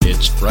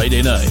It's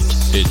Friday night.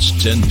 It's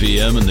 10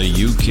 p.m. in the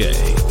UK.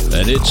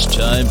 And it's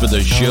time for the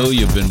show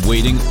you've been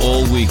waiting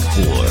all week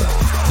for.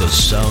 The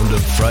sound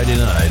of Friday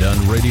night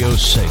on Radio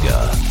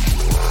Sega.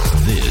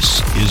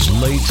 This is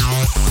Late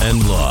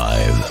and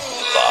Live.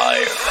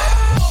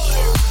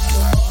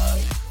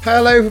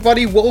 Hello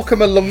everybody,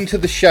 welcome along to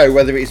the show,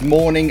 whether it's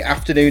morning,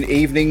 afternoon,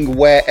 evening,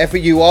 wherever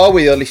you are,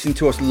 whether you're listening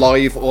to us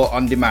live or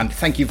on demand.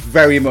 Thank you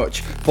very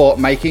much for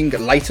making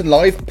Late and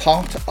Live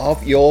part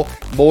of your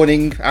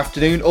morning,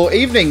 afternoon or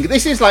evening.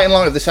 This is Late and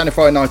Live, the Sound of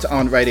Friday Night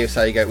on Radio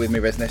Sega with me,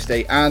 Resin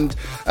SD, and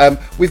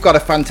we've got a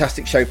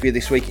fantastic show for you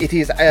this week. It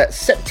is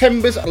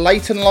September's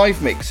Late and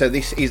Live mix, so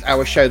this is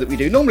our show that we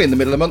do normally in the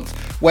middle of the month,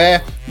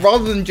 where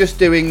rather than just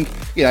doing,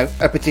 you know,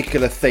 a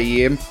particular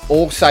theme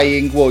or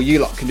saying, well, you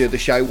lot can do the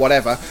show,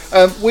 whatever,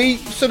 we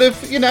sort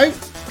of, you know,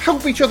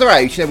 help each other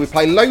out. You know, we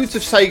play loads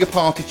of Sega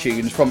party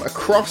tunes from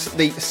across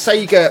the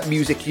Sega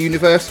music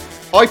universe.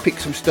 I pick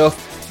some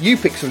stuff, you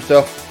pick some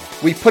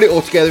stuff, we put it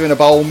all together in a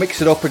bowl,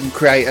 mix it up and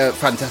create a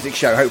fantastic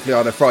show, hopefully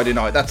on a Friday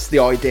night. That's the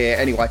idea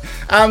anyway.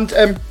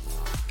 And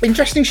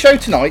interesting show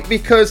tonight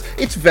because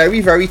it's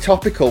very, very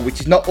topical, which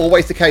is not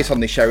always the case on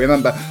this show.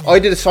 Remember, I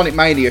did a Sonic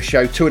Mania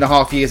show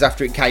 2.5 years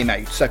after it came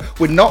out, so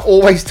we're not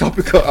always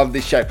topical on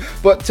this show.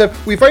 But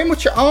we very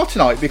much are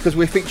tonight because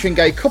we're featuring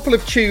a couple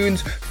of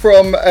tunes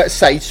from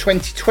Sage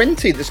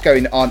 2020 that's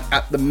going on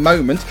at the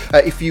moment.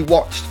 If you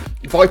watched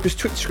Viper's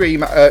Twitch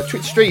stream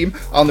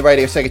on the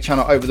Radio Sega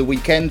channel over the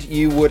weekend,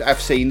 you would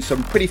have seen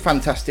some pretty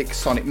fantastic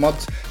Sonic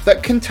mods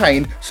that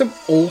contain some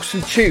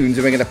awesome tunes,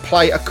 and we're going to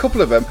play a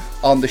couple of them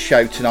on the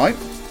show tonight.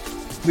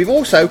 We've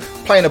also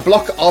playing a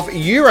block of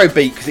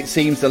Eurobeat because it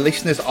seems the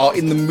listeners are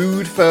in the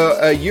mood for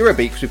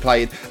Eurobeat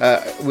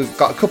because we've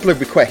got a couple of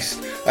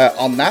requests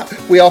on that.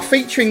 We are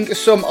featuring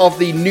some of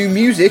the new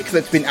music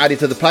that's been added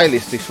to the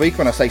playlist this week.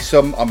 When I say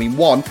some, I mean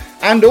one.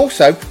 And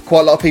also,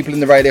 quite a lot of people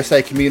in the Radio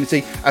Sega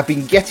community have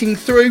been getting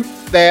through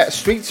their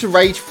Streets of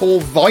Rage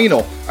 4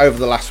 vinyl over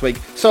the last week.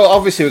 So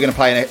obviously we're going to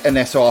play an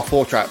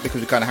SOR4 track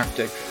because we kind of have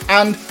to.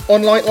 And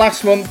unlike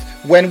last month,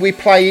 when we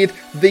played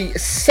the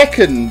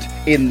second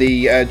in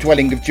the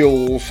Dwelling of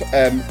Jewels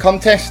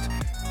contest,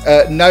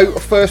 no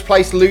first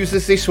place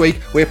losers this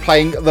week. We're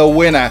playing the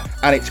winner,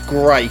 and it's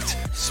great.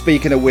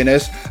 Speaking of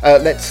winners,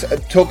 let's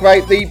talk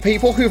about the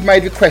people who've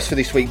made requests for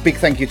this week. Big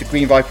thank you to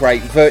Green Viper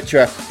 8,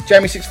 Virtua,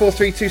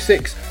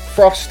 Jamie64326,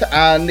 Frost,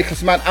 and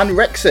Nicholas Mann, and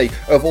Rexy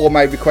have all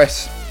made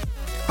requests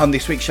on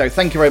this week's show.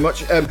 Thank you very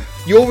much.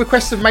 Your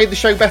requests have made the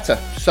show better,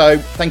 so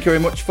thank you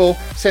very much for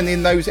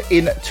sending those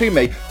in to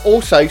me.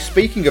 Also,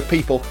 speaking of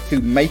people who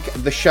make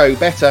the show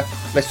better,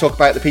 let's talk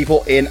about the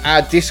people in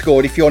our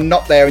Discord. If you're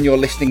not there and you're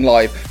listening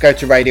live, go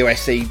to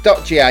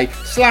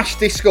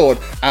radiose.ga/Discord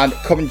and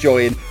come and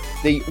join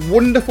the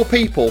wonderful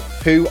people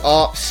who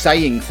are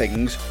saying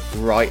things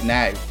right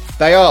now.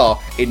 They are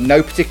in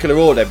no particular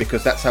order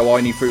because that's how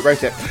I New Fruit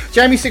wrote it.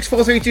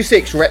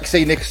 Jamie64326,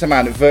 Rexy, Nicholas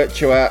Man,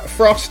 Virtua,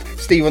 Frost,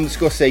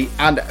 Steve_C,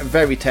 and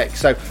Veritech.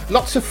 So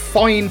lots of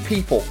fine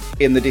people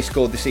in the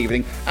Discord this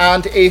evening.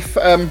 And if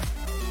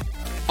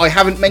I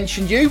haven't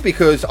mentioned you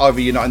because either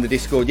you're not in the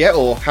Discord yet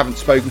or haven't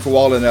spoken for a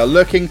while and are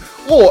lurking,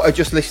 or are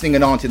just listening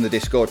and aren't in the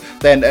Discord,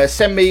 then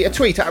send me a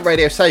tweet at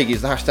Radio Sega,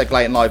 is the hashtag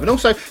Late and Live. And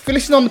also, if you're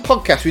listening on the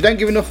podcast, we don't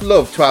give enough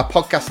love to our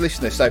podcast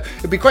listeners, so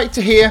it'd be great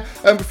to hear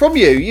from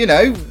you. You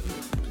know,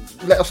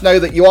 let us know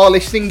that you are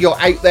listening, you're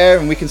out there,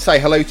 and we can say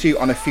hello to you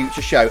on a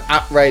future show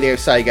at Radio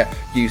Sega.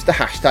 Use the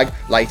hashtag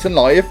Late and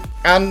Live,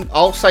 and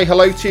I'll say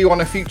hello to you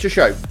on a future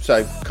show.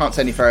 So, can't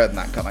say any further than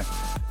that, can I?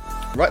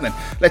 Right then,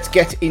 let's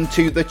get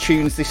into the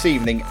tunes this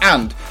evening.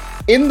 And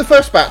in the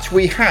first batch,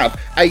 we have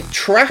a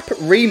trap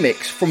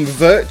remix from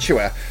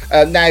Virtua.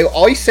 Now,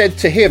 I said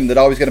to him that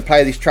I was going to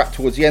play this track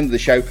towards the end of the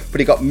show, but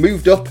it got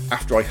moved up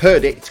after I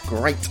heard it. It's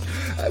great.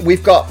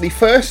 We've got the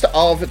first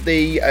of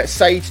the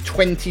Sage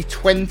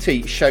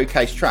 2020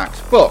 showcase tracks,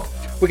 but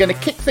we're going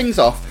to kick things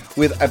off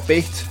with a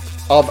bit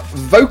of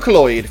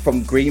Vocaloid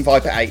from Green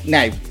Viper 8.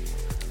 Now,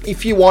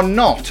 if you are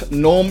not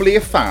normally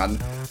a fan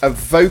of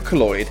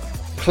Vocaloid,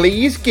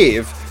 please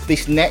give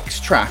this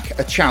next track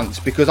a chance,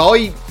 because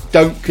I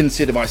don't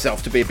consider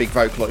myself to be a big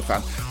Vocaloid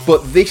fan,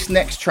 but this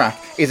next track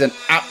is an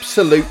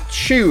absolute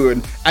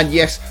tune, and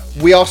yes,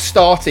 we are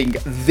starting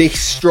this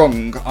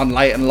strong on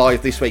Late and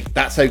Live this week.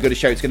 That's how good a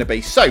show it's going to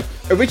be. So,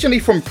 originally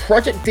from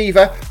Project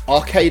Diva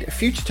Arcade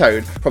Future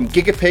Tone from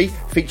Giga P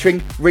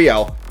featuring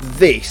Real,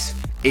 this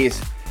is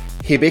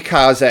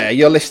Hibikaze.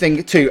 You're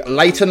listening to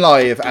Late and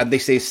Live, and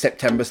this is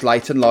September's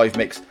Late and Live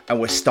mix, and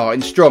we're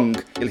starting strong.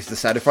 You listen to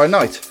Saturday Friday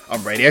Night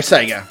on Radio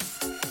Sega.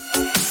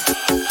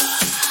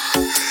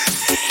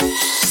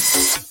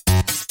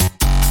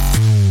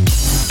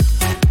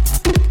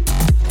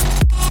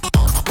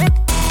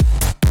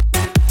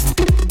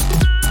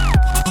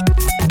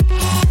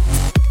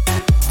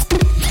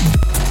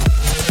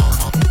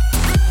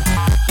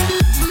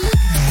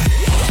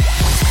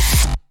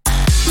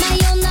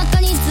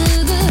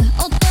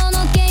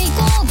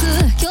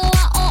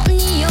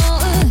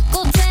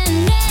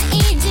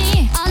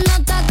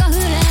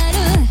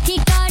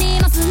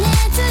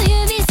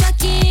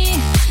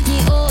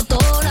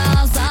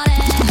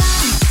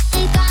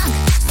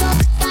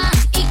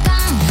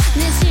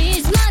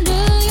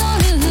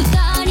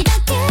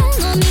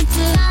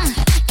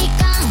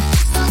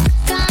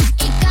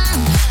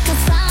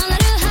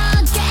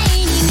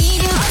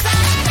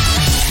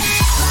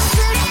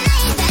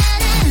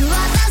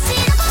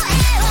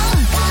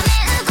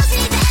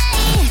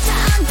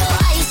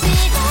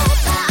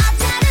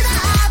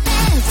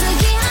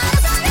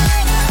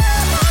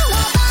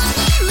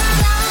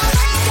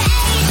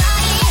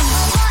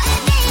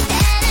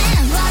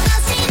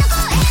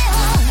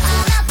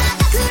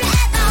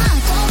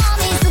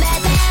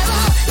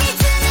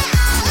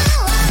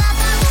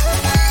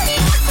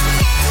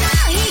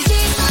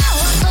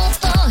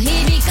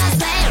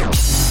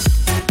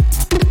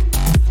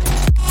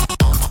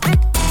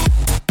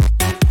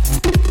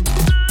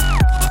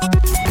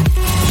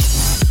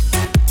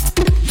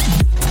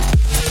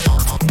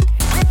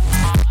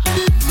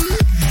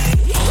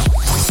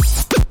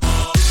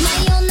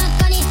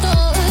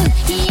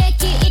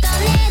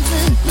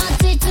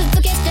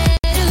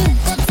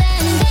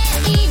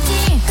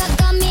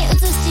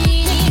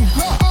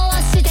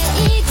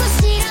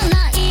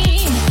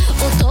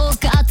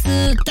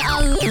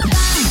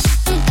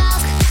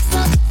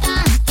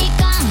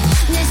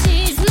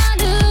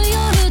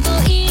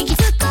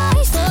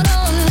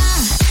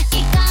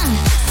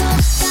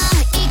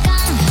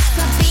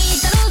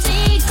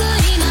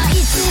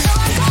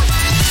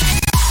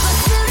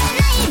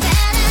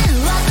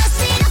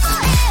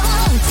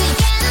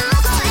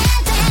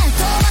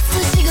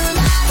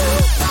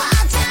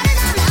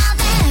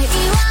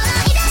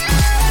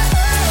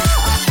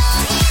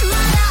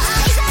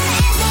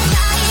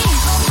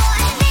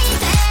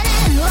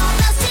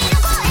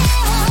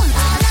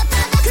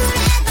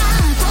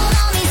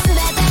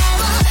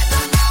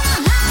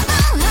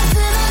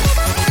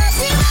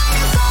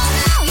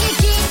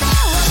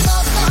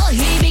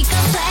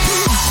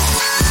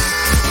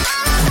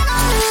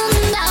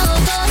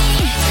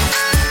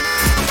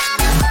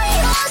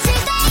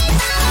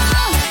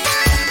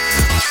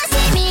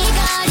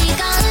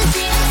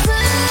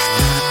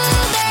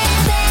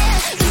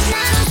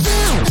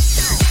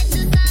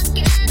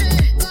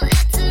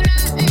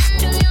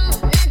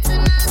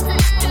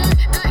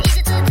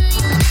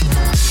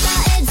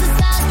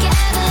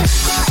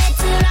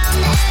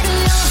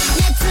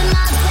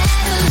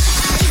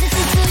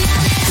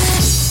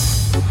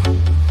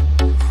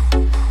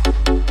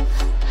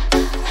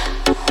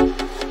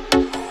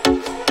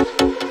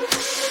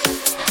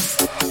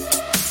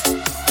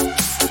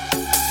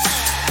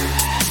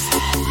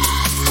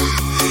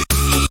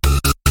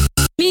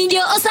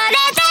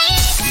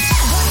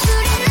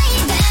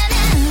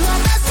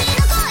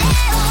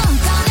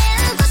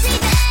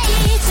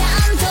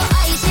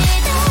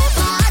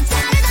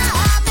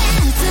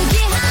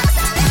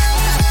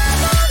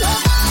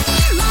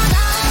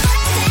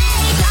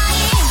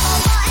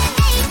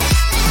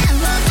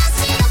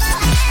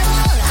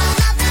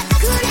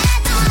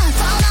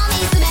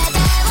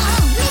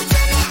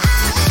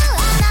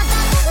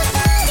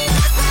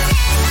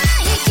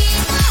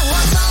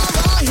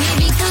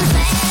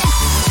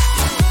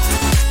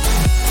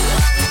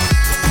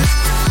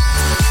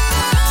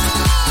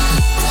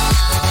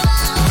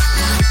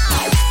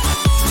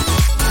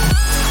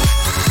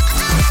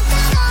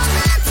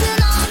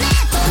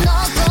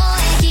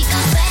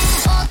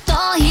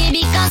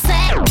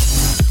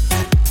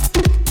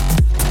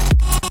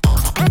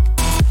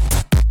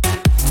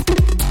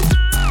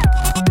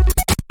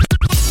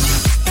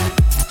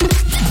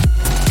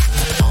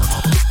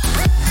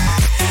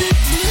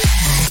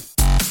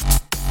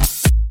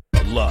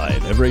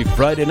 Live every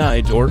Friday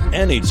night or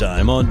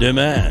anytime on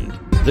demand.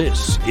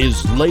 This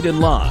is Late and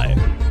Live.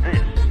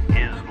 This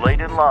is Late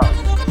and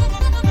Live.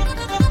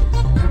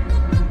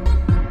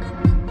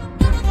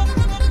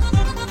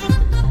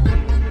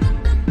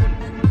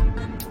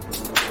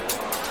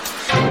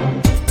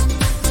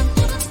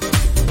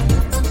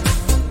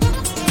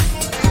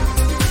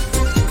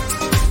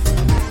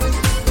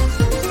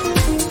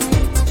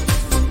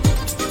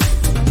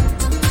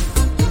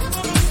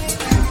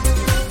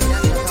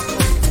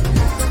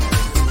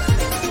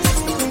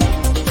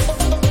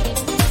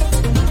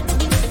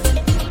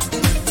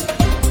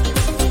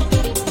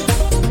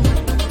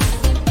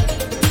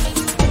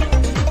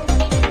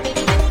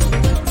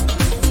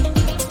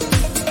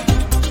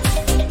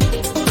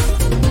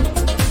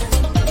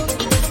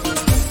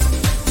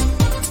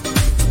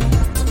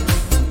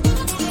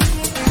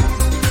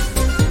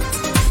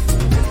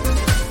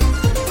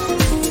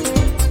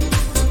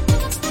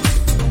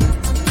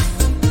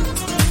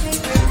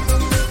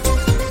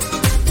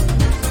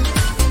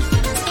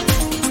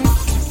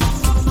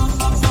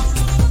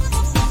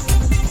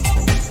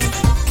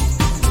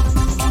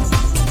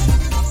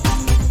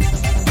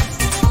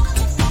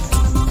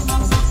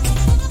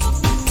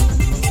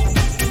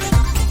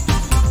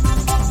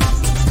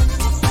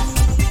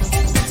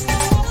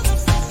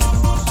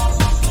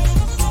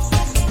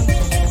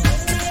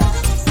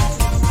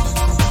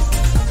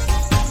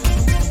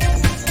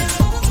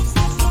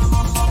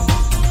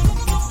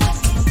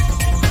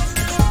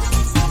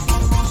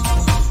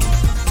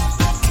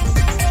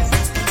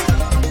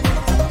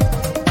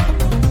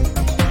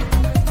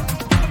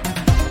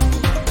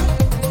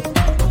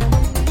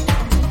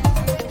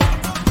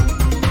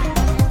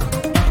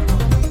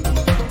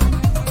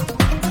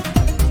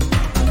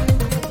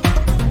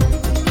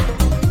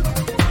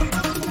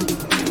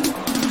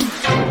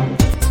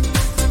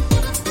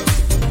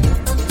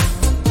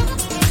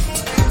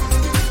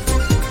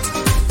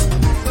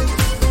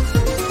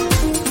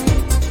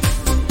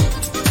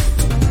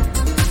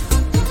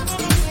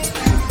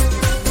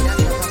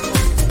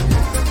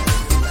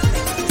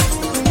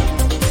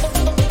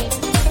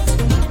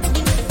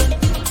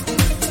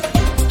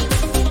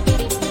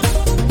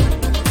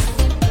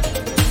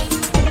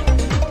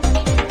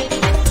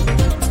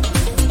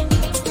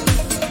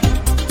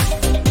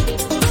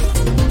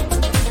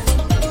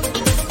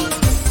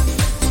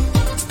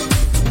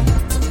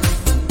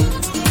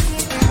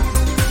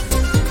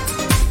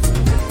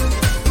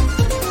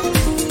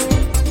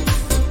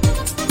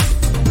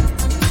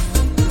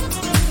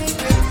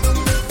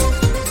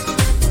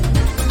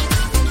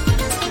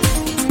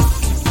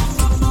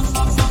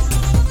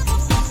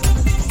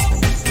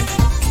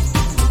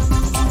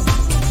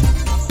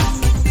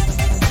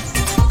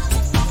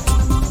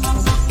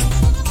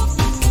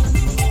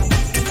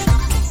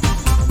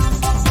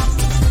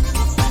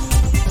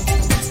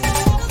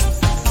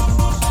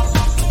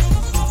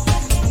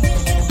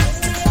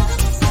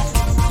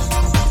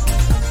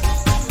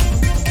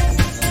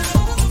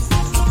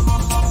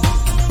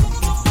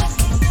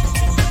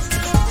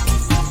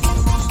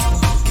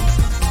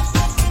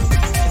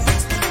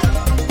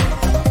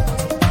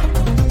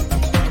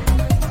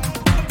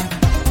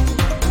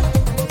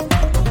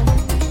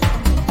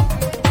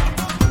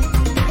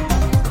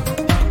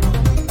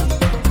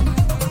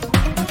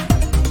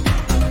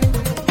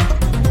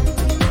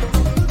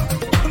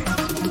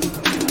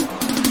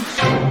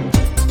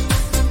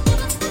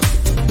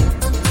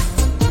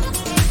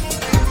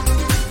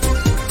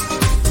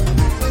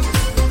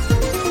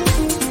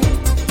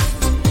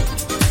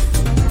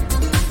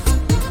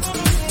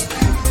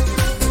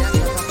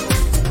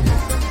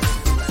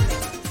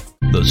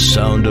 The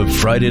sound of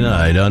Friday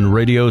night on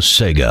Radio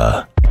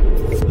Sega.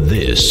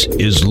 This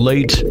is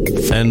Late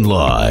and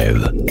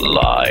Live.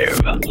 Live.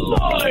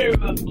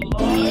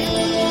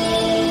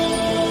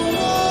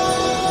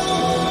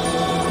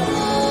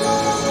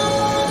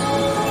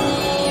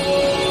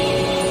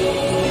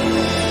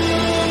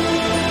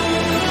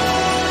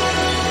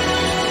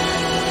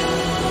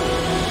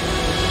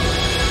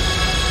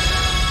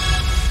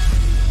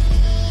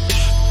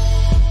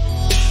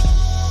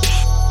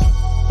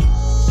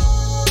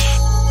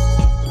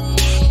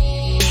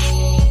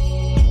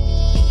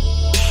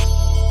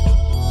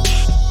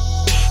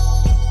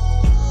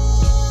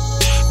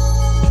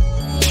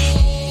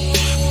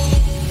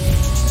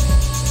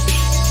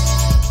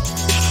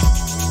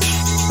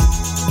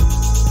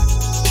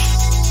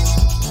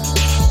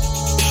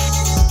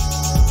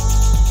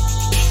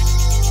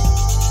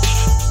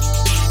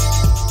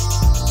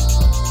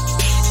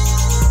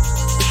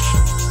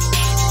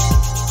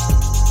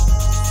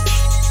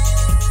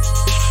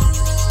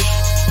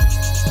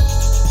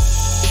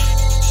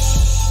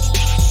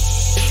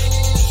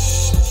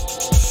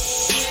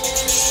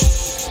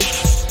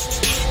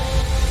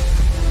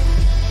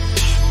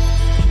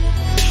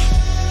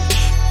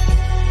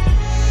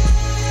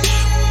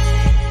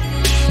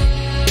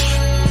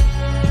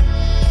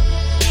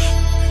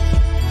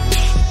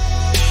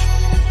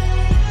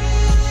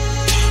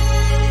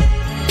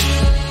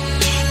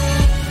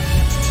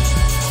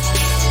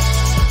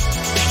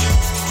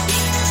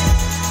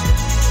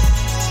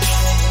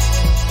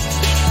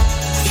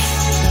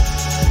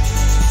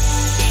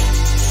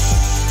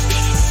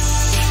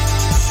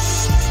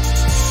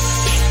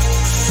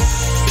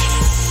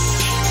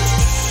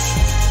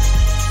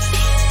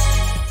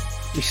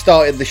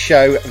 started the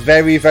show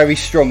very, very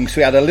strong. So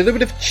we had a little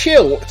bit of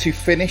chill to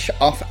finish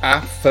off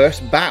our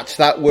first batch.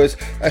 That was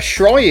a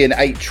Shrine,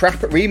 a trap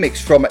remix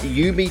from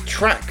Yumi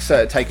Tracks,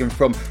 taken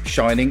from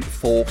Shining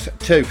Force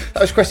 2.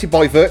 That was requested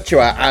by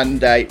Virtua,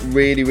 and a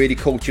really, really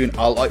cool tune.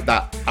 I like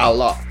that a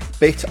lot.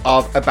 Bit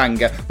of a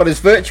banger. But as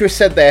Virtua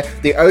said there,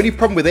 the only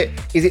problem with it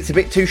is it's a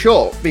bit too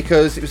short,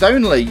 because it was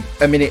only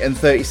 1minute and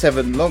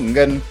 37 long,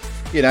 and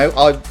you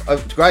know,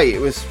 it's great. It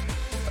was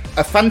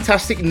a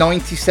fantastic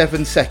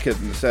 97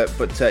 seconds,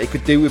 but it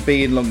could do with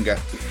being longer.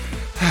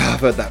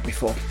 I've heard that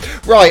before.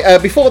 Right,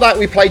 before that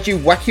we played you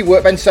Wacky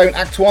Workbench Zone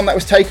Act 1. That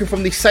was taken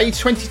from the Sage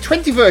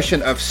 2020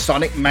 version of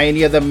Sonic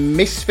Mania, the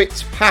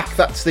Misfits pack.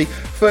 That's the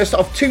first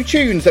of 2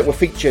 tunes that were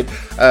featured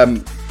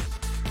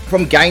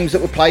from games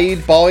that were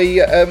played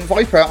by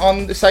Viper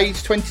on the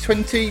Sage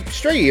 2020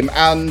 stream.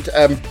 And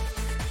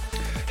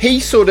he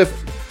sort of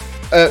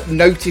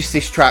noticed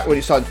this track when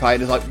it started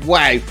playing. I was like,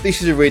 wow,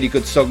 this is a really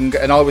good song,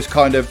 and I was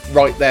kind of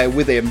right there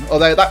with him,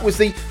 although that was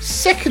the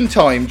second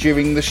time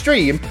during the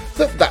stream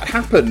that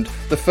happened.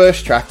 The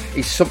first track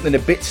is something a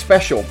bit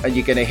special, and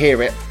you're going to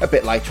hear it a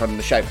bit later on in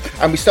the show.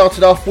 And we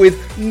started off with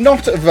not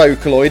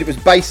Vocaloid. It was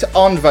based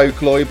on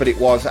Vocaloid, but it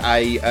was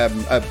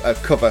a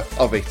cover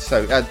of it,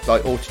 so it had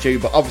like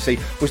auto-tune, but obviously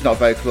was not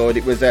Vocaloid.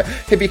 It was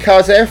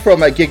Hibikaze from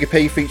Giga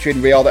P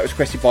featuring Real. That was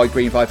requested by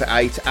Green Viper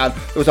 8, and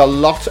there was a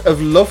lot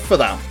of love for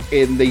that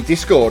in the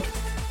Discord,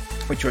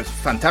 which was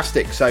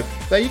fantastic. So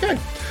there you go.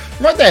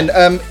 Right then,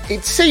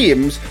 it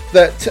seems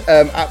that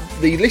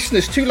the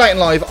listeners to Late and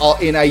Live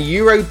are in a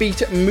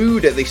Eurobeat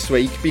mood this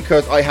week,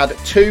 because I had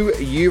 2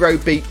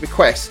 Eurobeat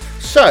requests.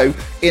 So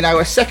in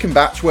our second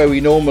batch, where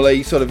we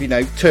normally sort of, you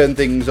know, turn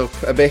things up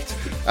a bit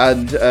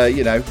and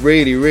you know,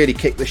 really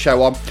kick the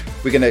show on,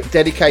 we're going to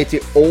dedicate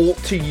it all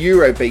to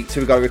Eurobeat.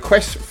 So we've got a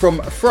request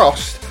from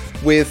Frost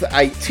with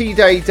a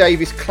T-Day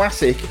Davis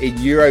classic in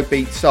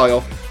Eurobeat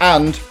style,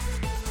 and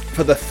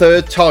for the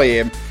third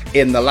time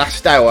in the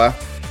last hour,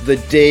 the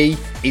D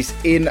is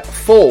in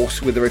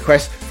force with a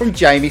request from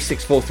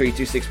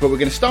Jamie64326. But we're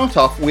going to start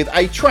off with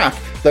a track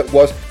that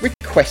was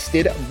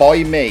requested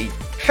by me.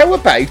 How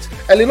about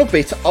a little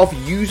bit of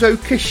Yuzo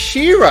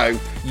Koshiro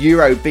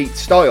Eurobeat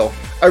style?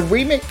 A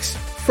remix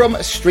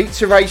from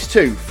Streets of Rage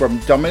 2 from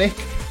Dominic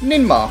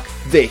Ninmark.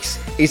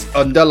 This is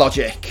Under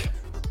Logic.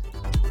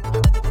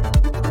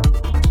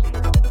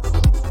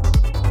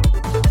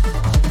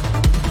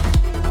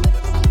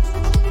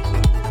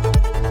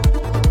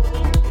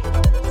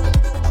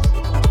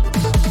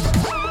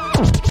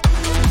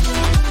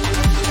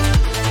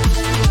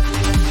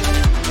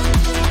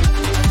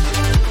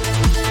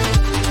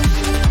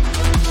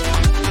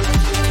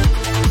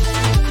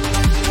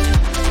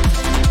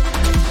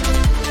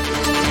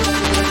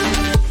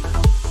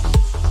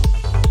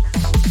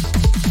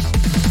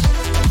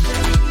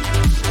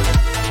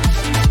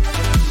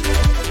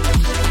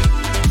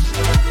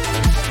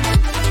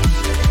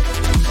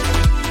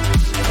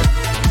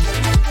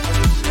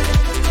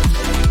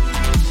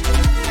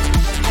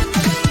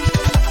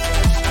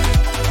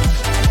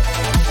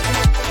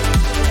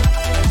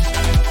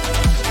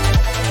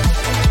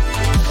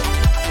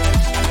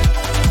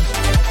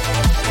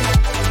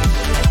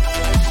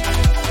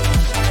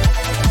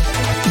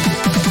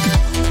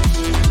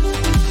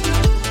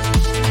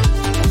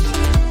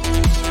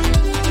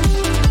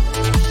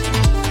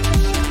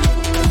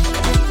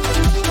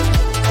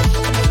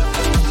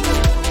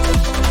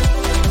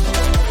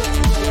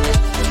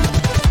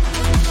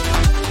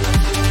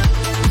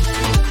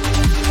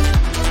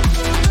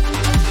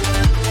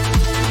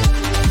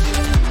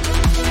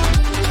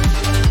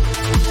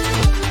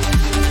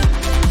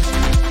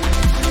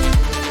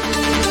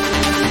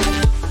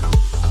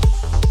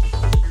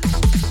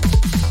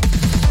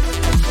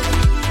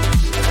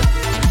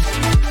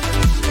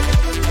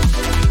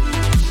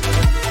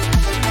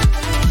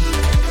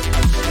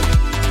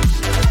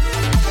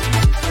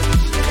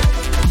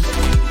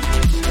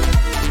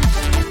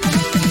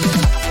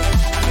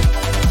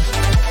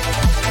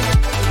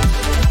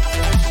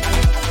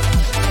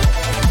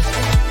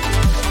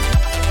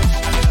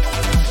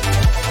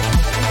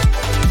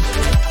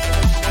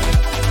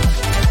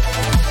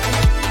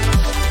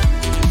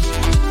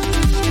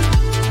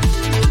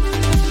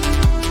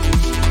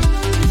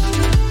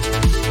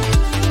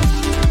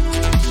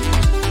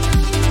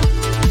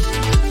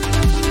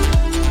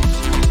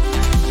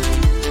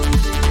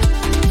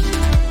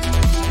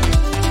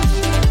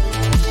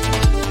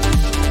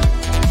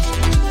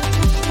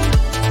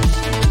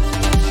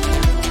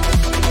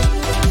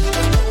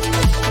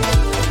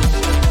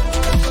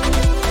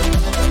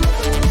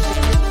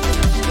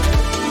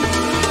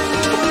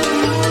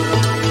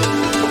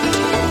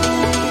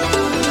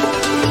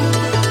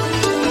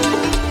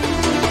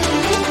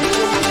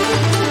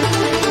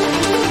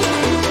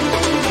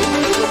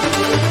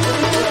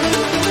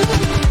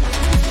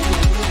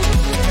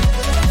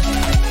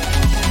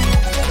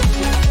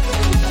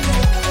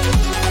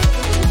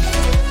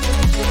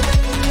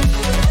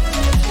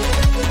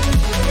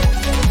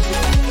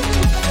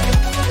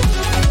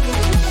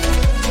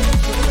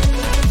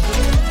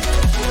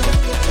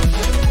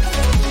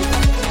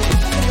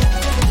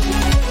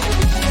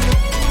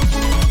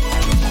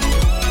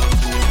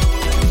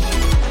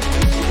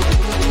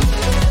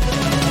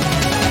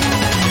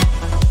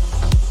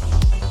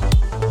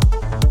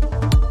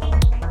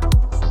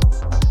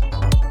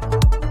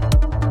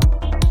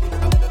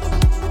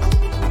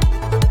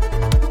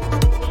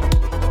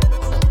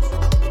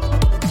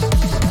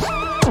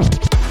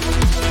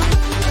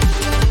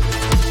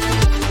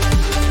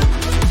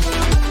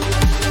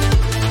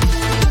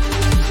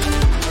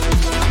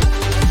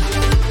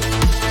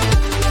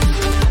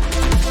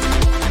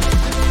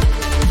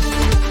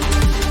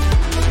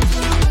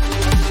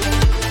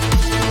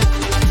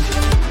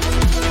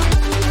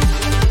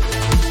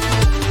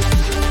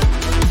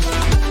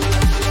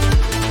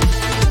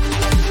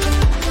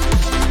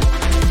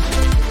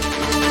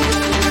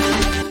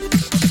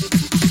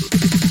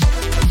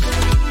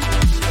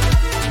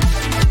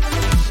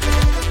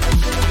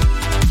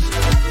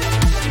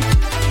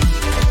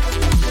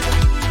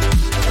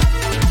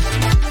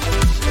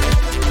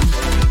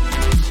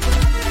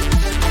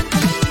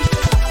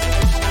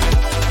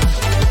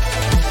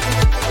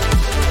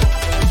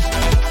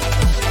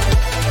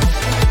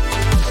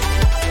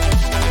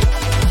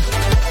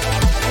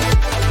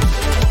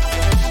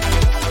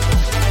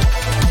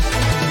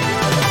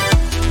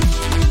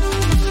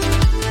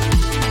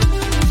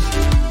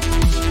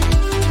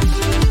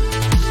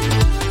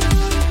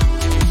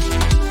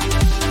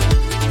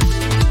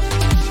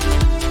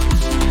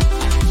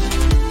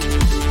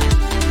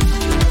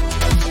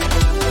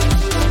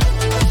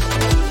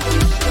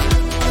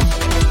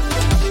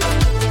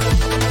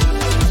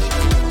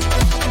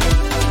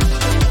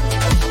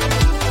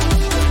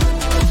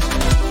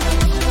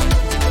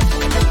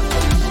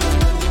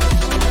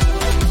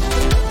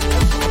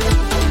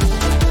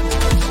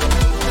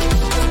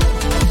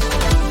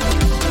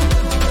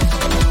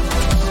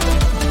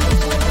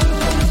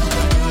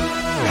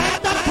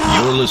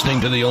 You're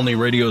listening to the only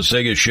Radio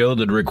Sega show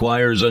that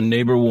requires a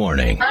neighbor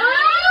warning.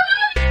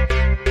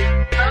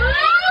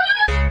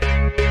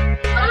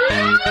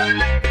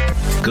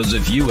 Because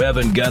if you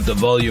haven't got the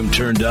volume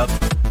turned up,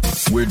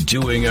 we're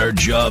doing our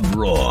job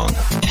wrong.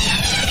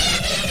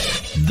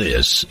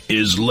 This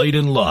is Late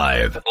and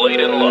Live.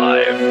 Late and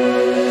Live.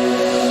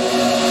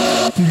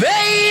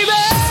 Baby!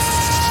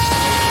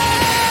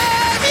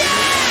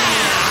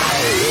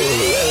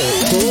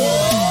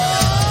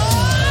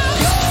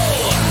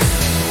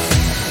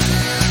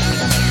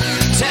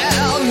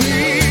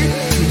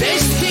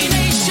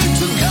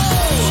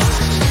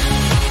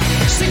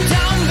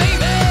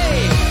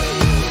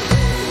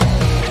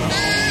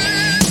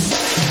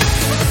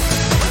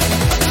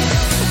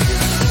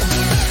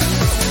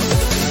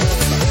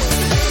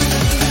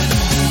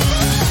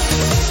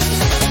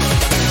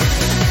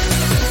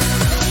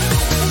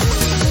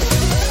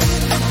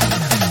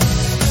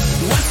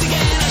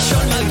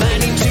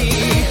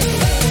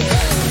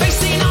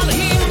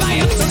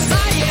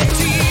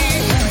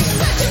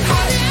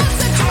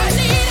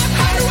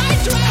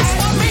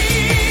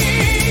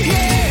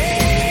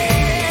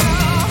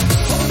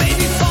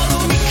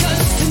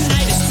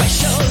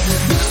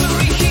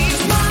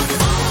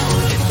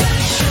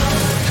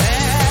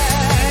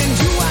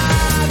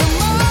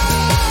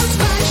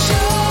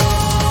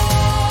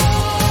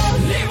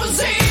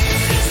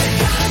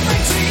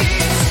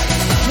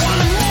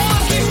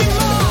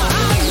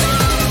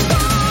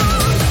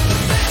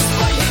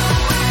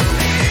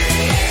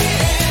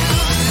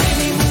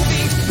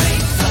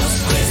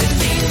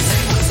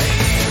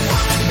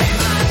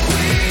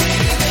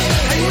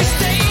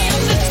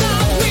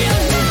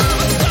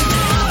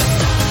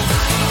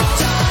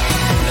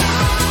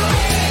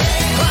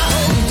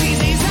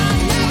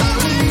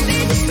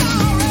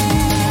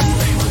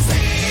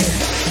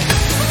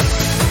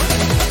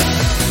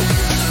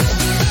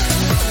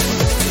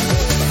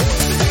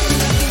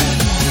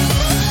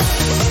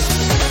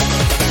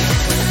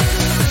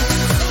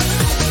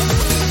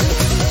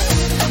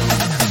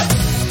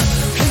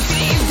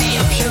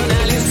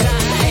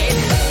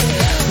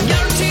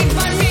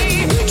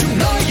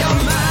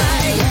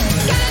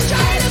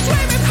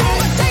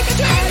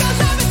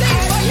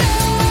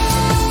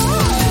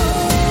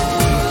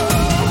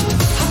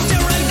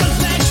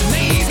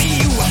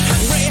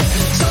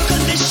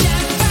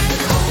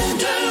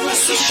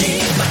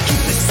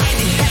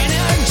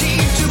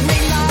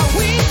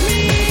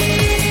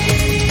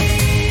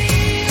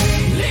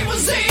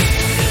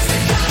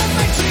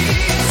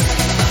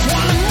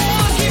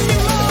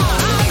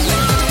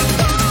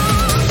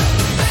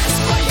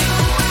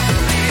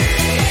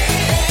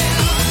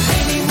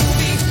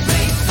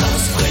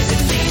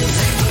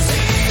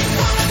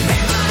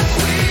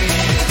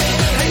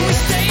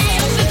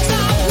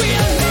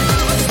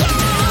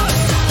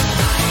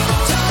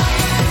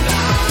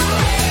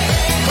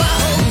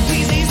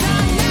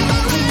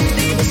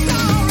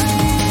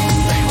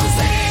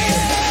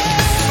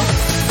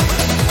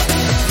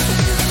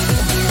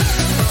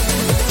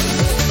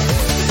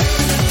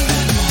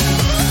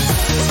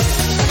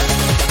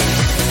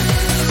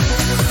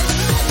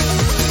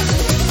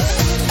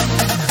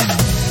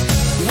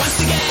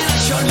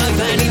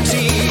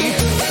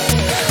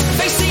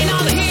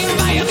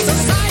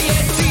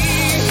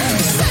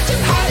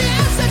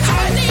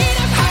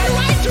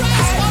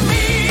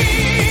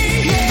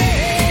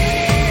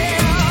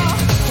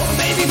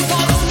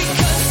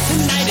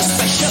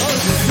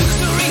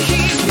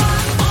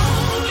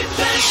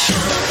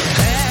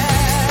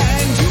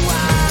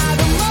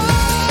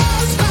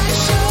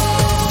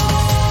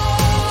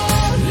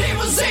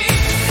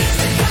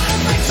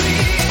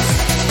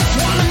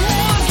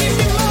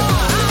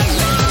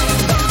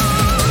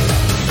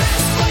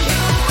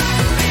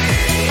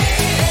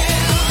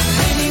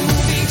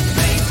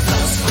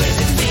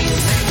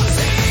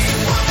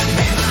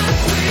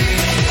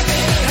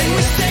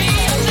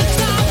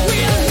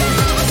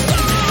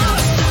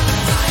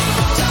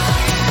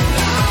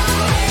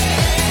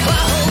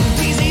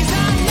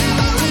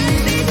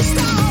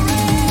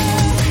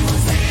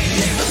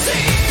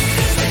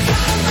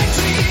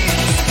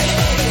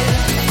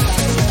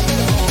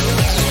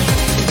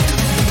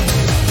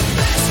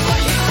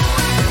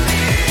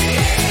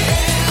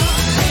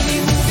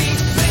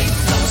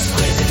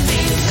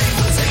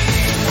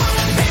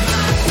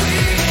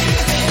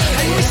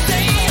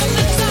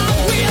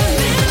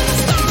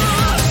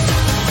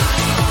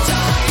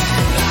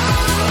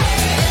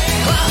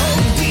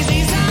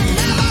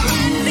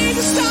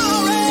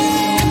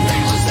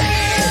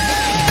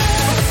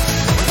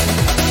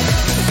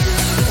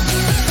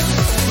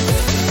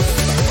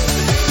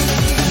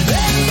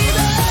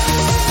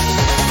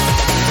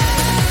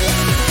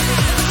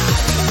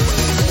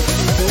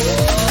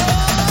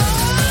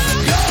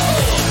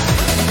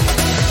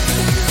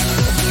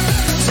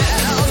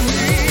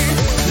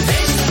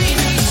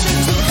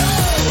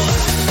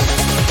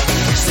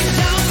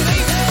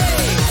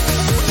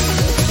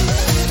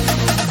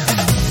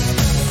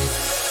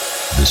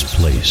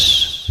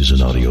 This is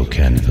an audio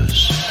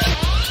canvas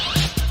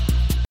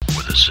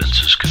where the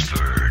senses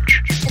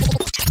converge.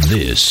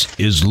 This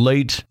is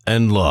Late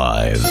and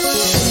Live.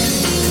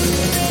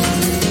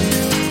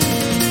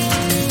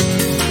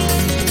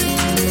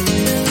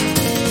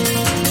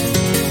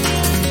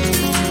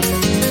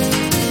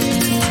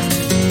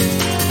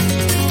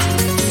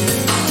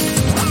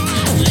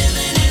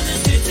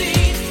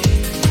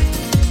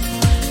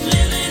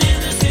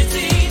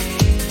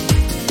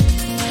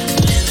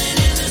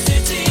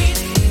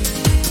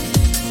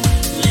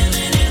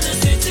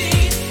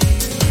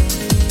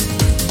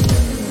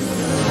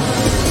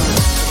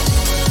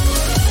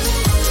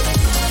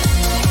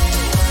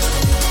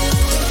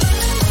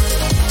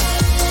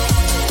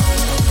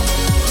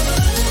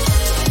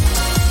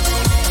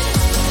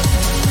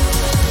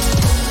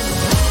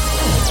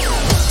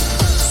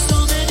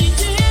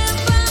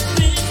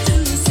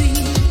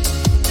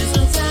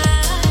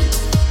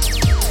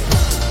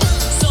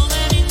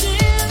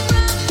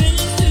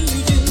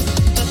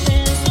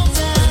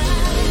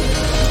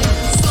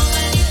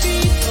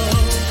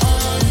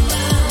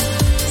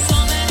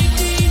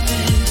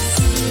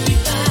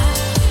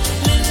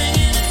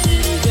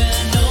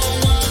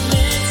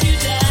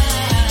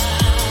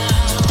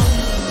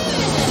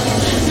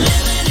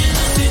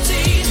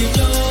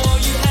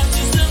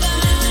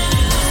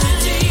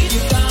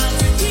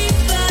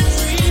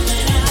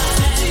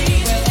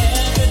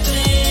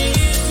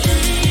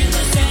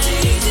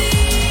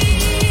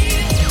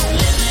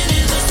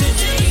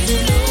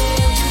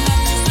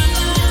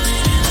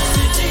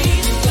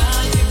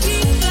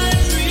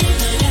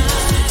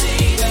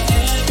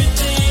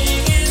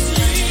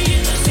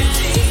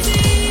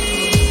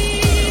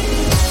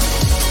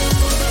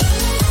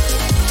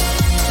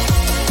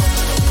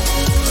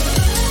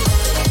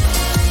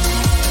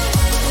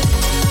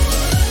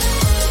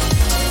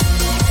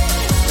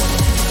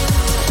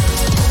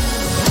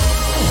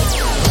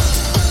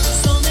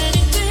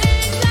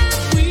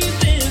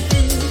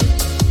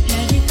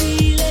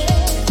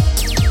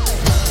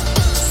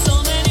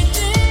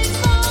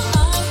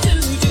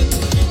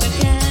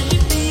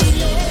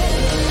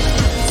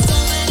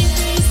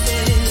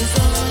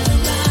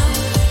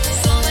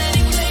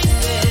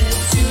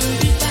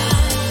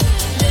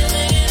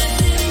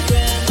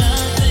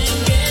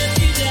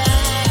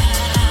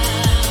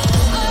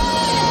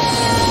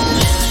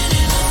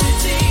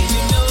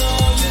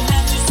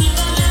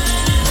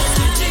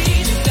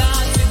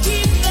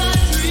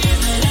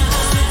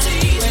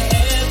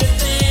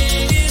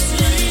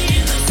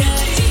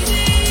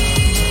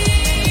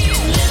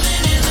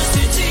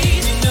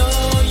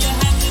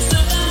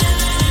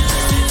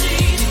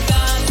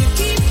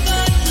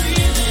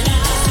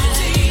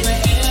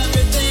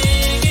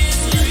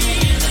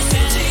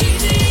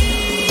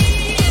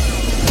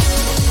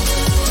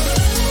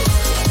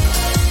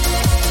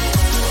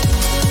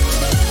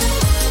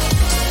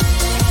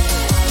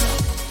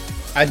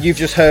 And you've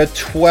just heard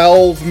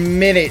 12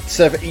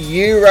 minutes of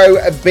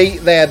Euro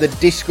beat there. The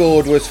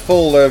Discord was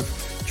full of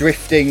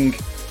drifting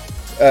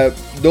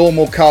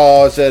normal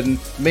cars and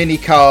mini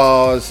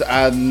cars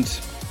and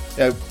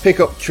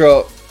pickup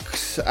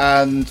trucks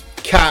and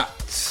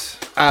cats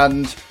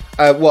and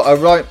a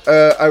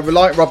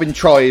Reliant Robin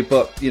tried,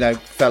 but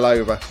fell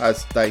over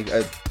as they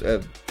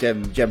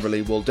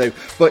generally will do.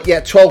 But yeah,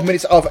 12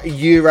 minutes of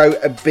Euro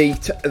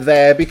beat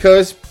there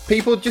because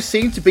people just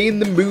seem to be in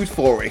the mood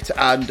for it,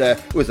 and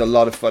it was a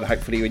lot of fun.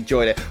 Hopefully you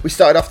enjoyed it. We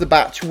started off the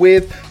batch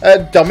with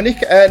Dominic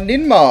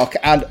Ninmark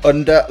and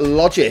Under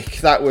Logic.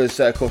 That was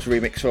of course a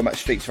remix from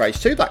Streets of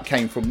Rage 2. That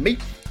came from me.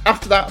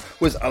 After that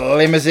was a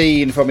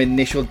Limousine from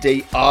Initial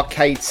D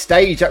Arcade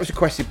Stage. That was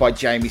requested by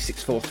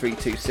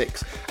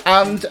Jamie64326.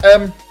 And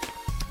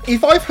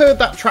if I've heard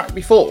that track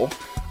before,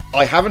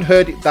 I haven't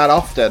heard it that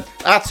often.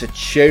 That's a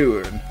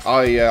tune.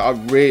 I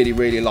really,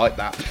 really like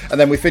that. And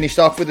then we finished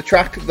off with a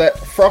track that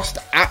Frost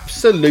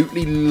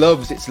absolutely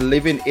loves. It's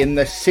Living in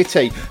the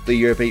City. The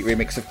Eurobeat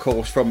remix, of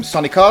course, from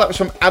Sonic R. That was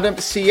from Adam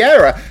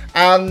Sierra.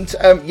 And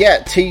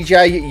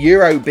TJ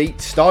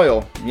Eurobeat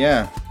style.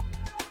 Yeah.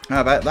 How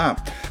about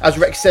that? As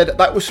Rex said,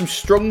 that was some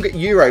strong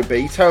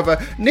Eurobeat.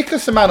 However,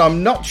 Nicholas Aman,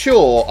 I'm not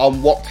sure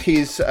on what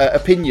his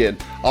opinion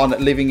on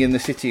Living in the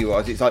City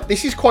was. It's like,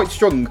 this is quite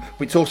strong,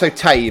 but it's also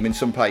tame in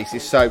some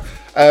places. So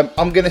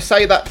I'm going to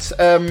say that's,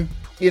 an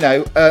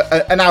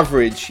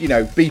average,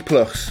 B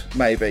plus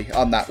maybe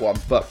on that one.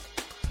 But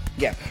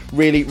yeah,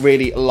 really,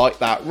 really like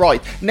that.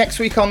 Right, next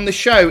week on the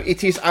show,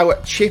 it is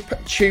our chip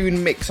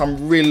tune mix.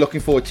 I'm really looking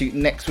forward to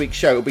next week's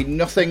show. It'll be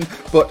nothing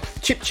but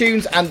chip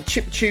tunes and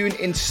chip tune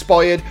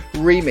inspired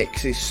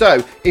remixes.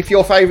 So if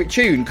your favourite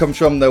tune comes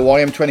from the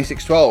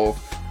YM2612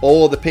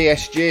 or the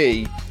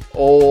PSG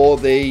or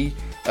the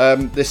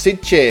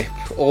SID chip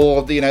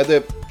or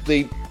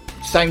the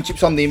same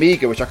chips on the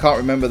Amiga, which I can't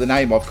remember the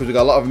name of because we've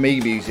got a lot of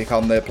Amiga music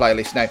on the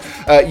playlist now.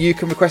 You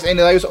can request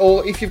any of those,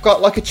 or if you've got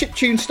like a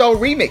chiptune style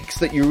remix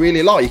that you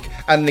really like,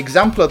 and an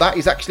example of that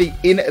is actually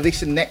in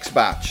this next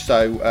batch.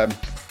 So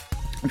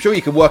I'm sure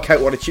you can work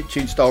out what a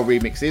chiptune style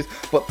remix is,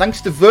 but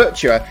thanks to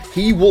Virtua,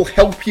 he will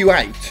help you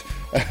out.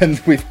 And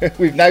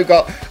we've now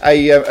got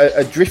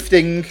a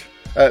drifting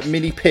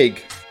mini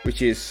pig,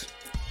 which is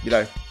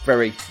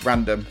very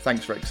random.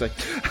 Thanks, Rexy.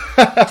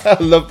 I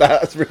love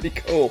that. That's really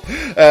cool.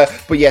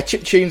 But yeah,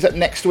 chip tunes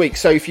next week.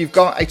 So if you've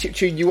got a chip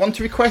tune you want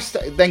to request,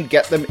 then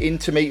get them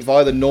into me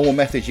via the normal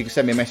methods. You can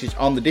send me a message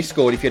on the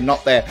Discord. If you're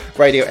not there,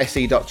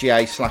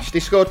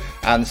 radiose.ga/Discord,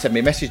 and send me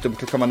a message. Double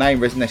click on my name,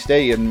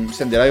 ResinSD, and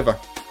send it over.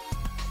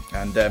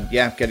 And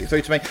yeah, get it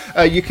through to me.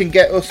 You can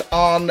get us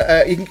on,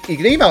 you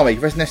can email me,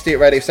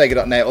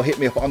 resinsd@radiosega.net, or hit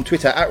me up on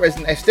Twitter at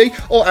resinsd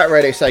or at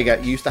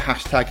radiosega. Use the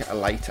hashtag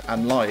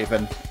 #LateAndLive.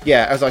 And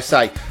yeah, as I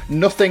say,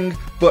 nothing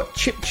but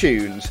chip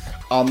tunes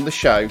on the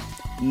show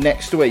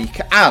next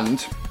week.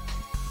 And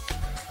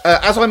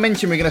as I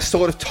mentioned, we're going to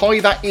sort of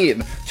tie that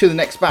in to the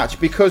next batch,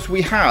 because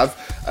we have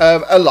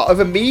a lot of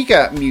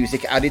Amiga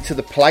music added to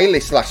the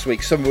playlist last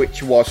week, some of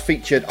which was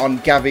featured on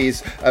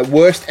Gavi's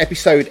worst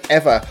episode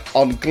ever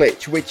on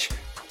Glitch, which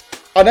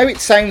I know it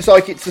sounds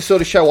like it's the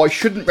sort of show I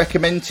shouldn't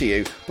recommend to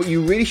you, but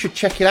you really should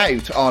check it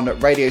out on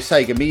Radio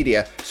Sega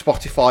Media,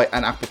 Spotify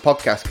and Apple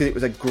Podcasts, because it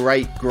was a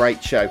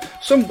great show.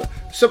 Some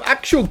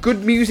actual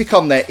good music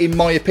on there, in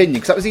my opinion,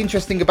 because that was the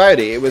interesting thing about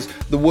it. It was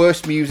the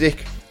worst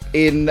music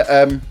in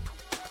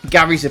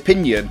Gary's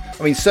opinion.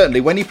 I mean, certainly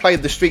when he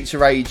played the Streets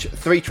of Rage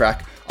 3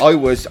 track, I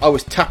was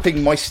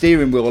tapping my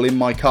steering wheel in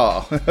my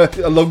car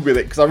along with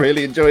it, because I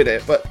really enjoyed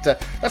it. But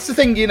that's the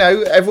thing, you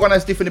know, everyone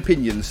has different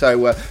opinions.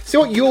 So see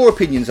what your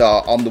opinions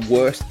are on the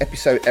worst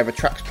episode ever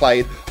tracks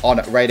played on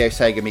Radio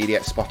Sega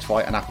Media,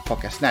 Spotify and Apple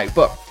Podcasts now.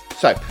 But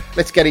so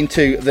let's get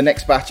into the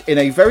next batch in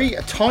a very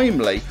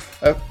timely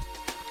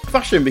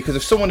fashion, because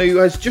of someone who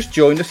has just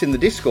joined us in the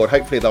Discord.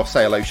 Hopefully they'll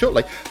say hello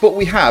shortly. But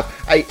we have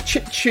a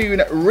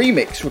chiptune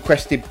remix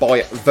requested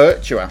by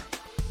Virtua,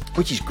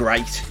 which is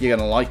great. You're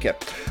going to like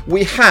it.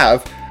 We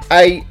have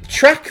a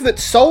track that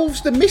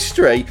solves the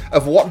mystery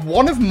of what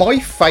one of my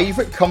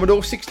favourite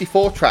Commodore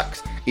 64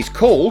 tracks is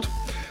called.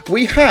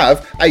 We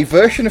have a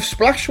version of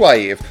Splash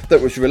Wave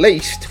that was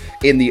released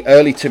in the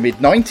early to mid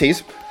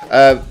 90s.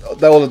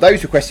 All of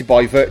those requested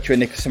by Virtua,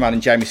 Nicholas Saman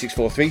and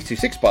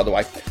Jamie64326, by the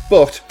way.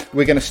 But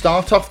we're going to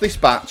start off this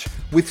batch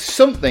with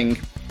something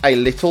a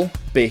little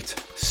bit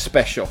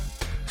special.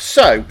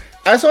 So,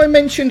 as I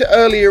mentioned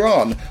earlier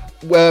on,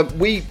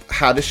 we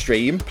had a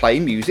stream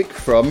playing music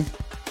from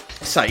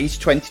Sage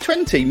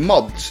 2020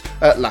 mods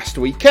last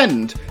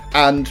weekend,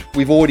 and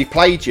we've already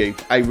played you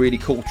a really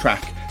cool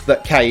track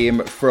that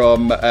came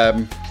from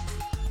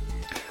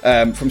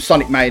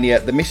Sonic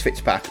Mania, the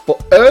Misfits pack.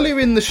 But earlier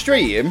in the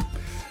stream,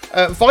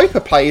 Viper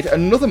played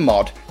another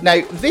mod.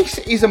 Now, this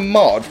is a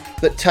mod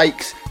that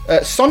takes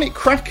Sonic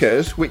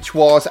Crackers, which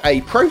was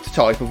a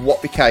prototype of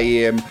what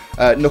became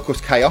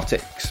Knuckles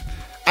Chaotix,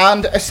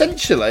 and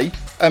essentially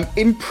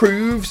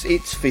improves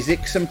its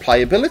physics and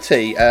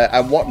playability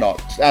and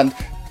whatnot. And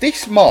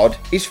this mod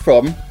is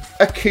from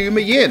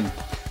Akuma Yin,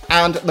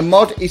 and the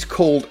mod is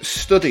called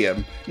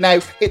Studium. Now,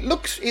 it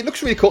looks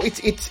really cool.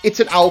 It's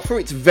an alpha.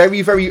 It's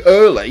very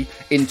early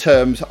in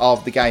terms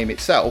of the game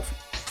itself,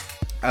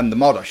 and the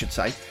mod, I should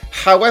say.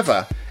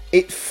 However,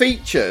 it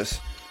features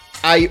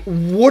a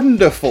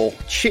wonderful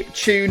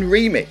chiptune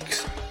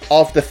remix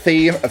of the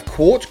theme of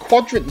Quartz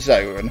Quadrant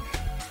Zone,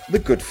 The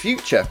Good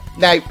Future.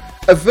 Now,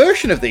 a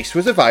version of this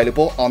was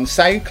available on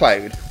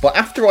SoundCloud, but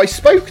after I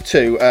spoke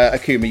to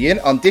Akuma Yin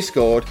on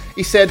Discord,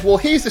 he said, well,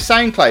 here's the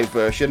SoundCloud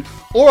version,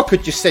 or I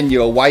could just send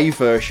you a WAV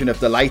version of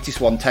the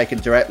latest one taken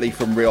directly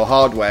from Real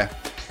Hardware.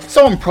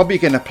 So I'm probably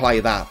going to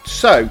play that.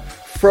 So,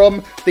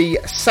 from the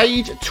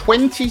Sage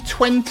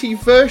 2020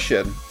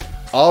 version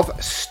of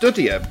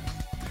Studium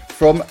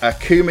from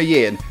Akuma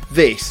Yin,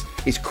 this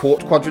is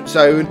Quartz Quadrant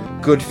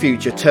Zone, Good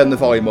Future. Turn the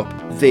volume up.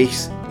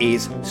 This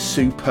is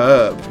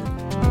superb.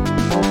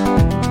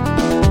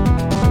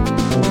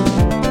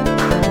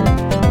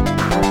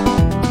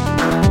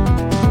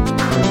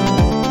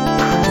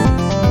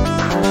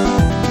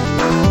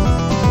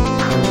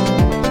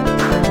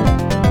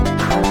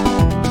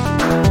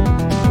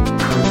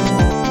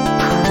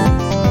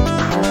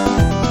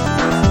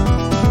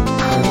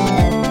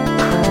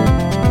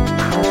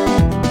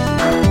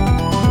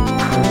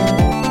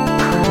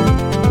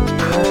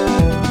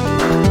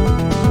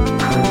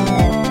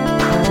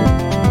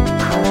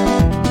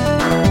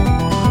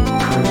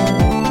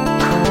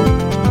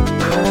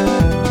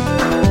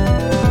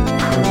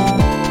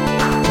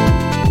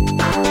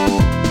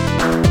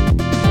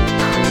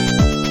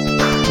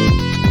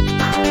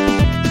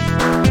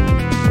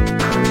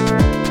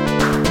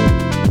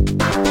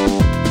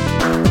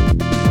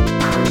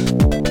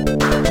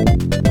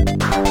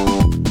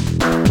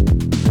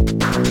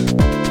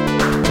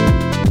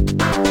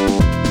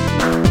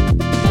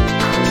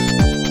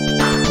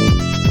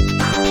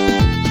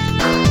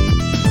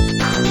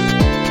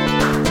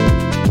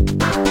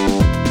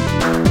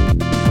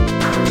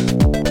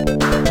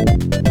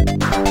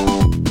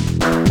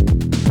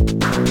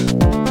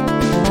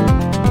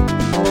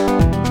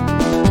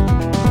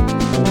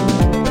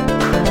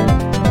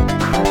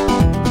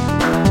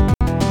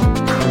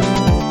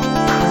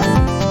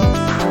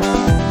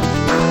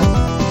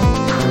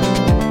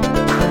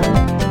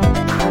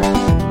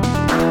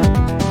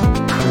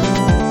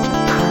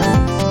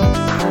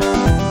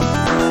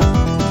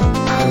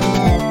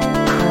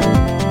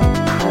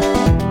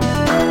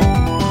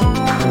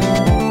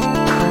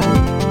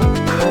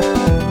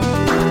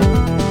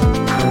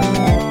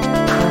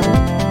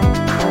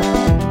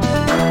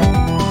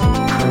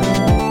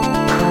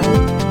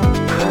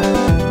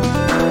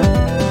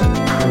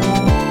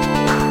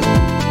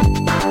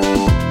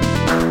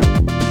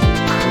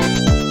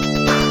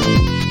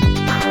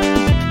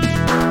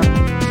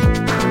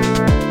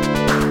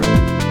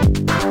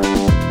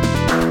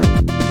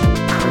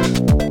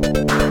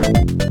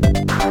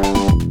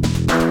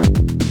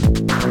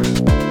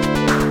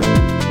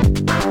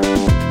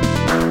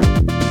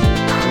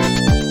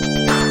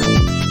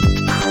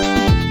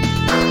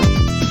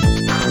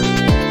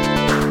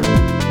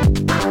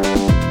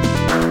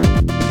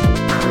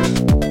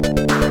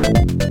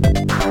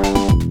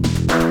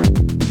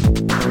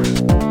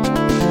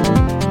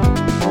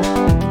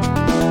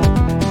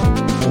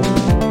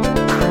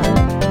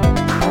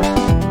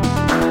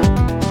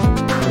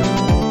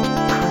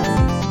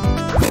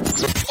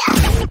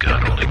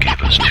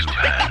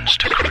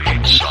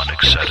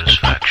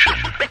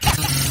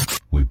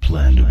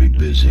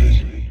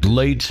 busy.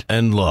 Late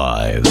and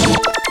live.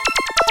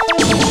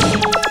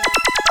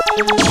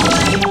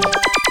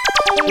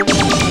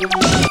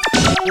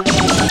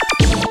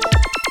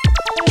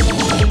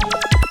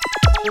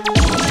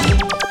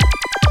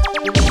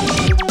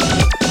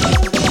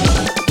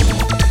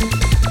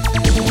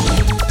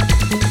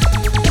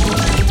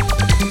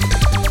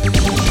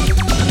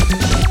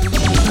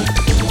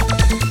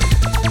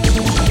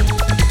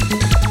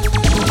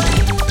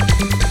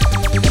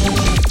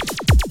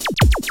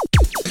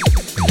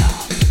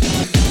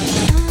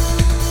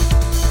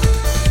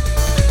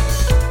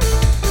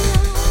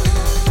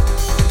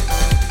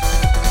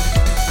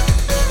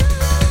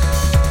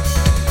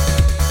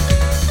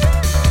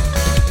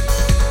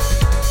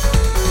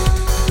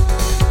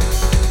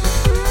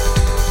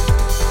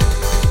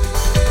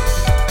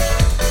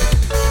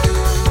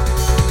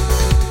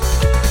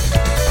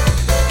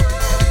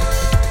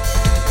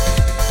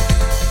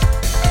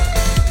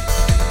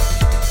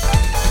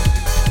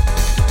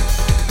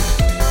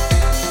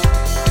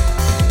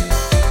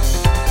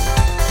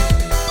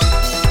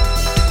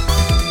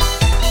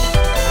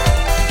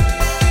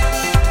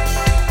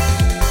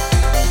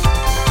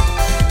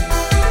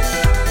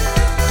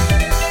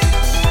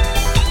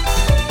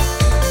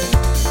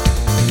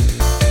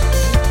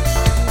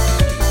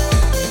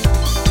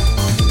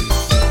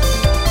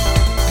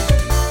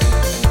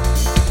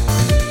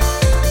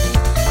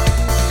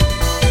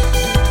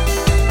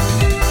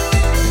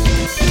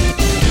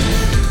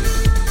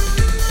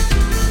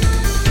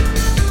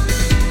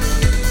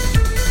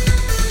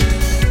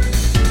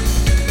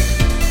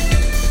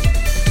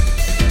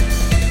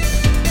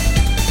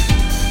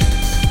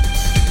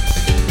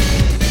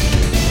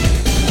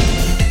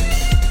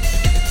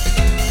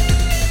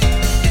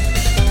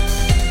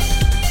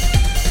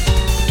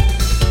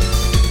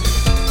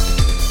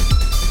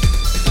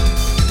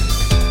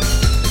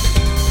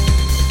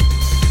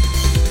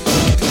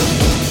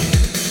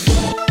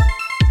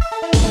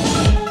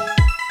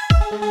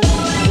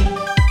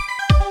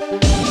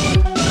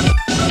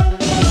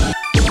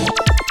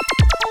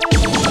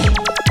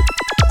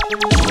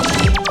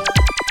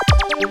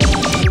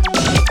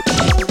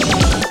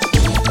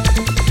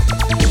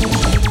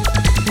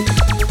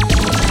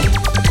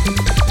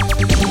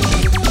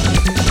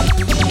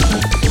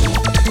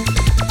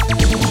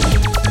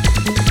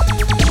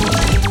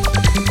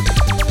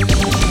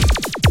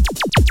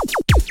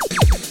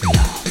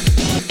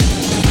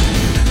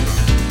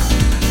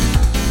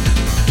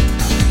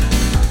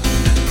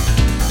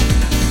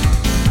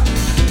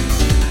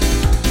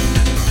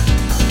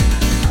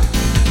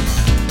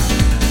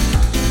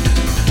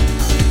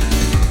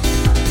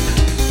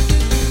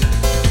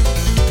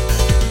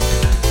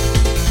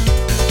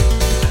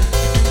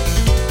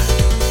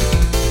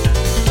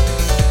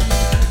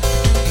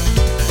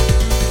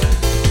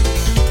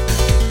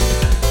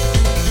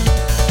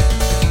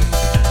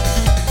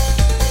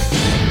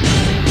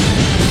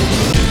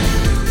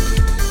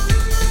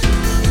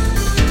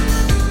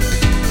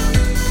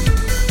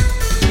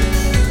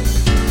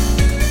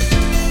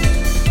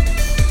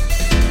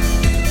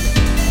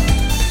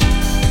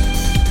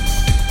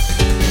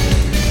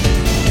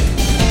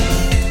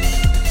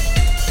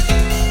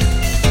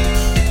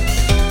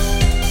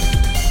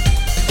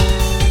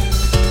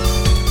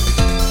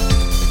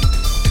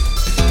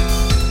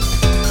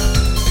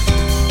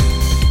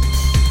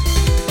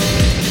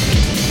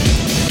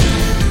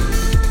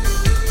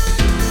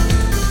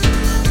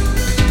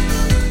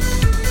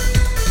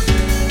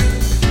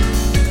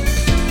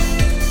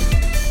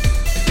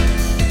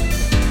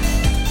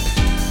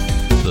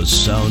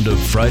 Sound of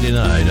Friday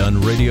night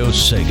on Radio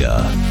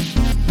Sega.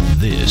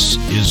 This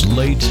is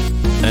Late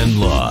and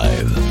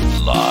Live.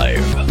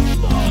 Live.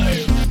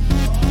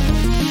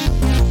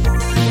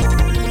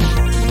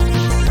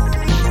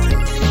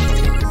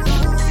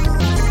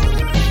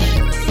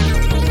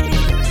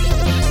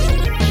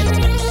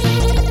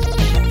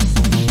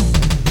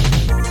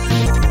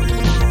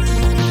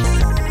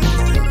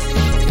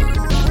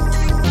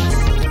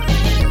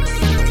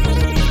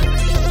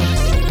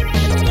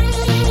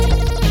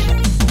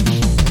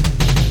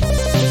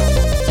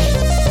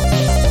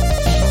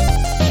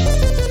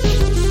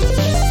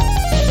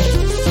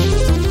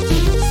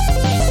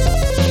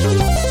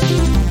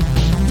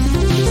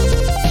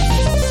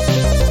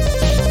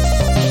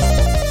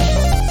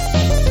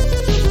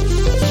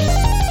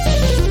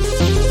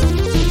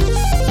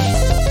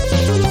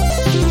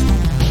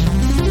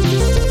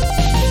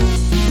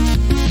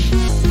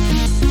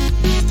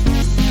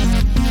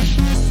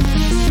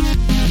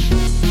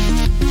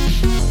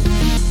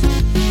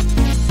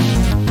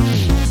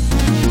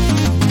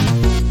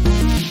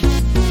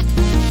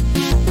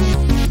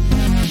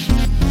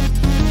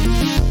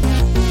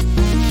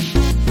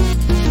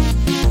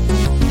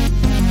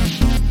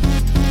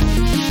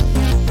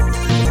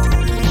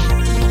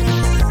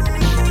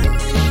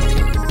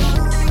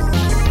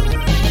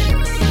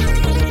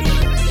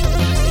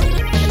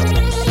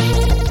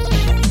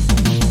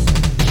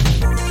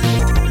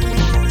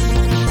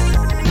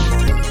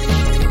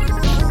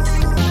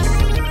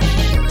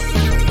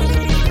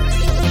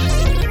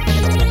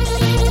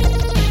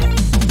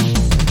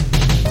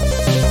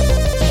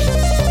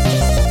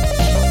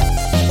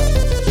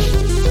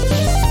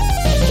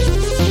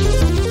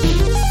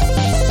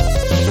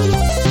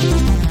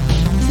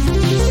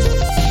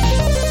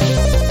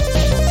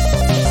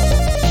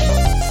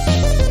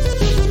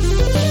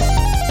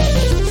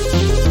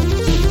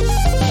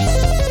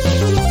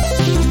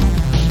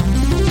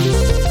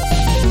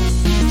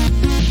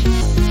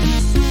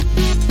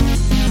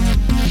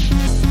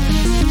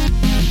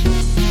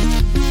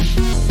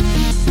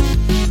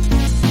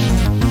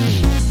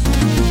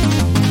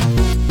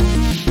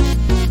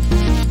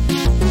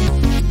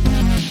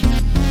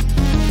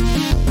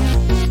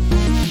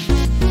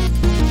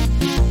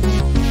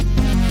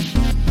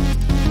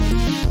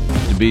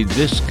 be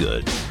this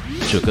good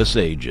took us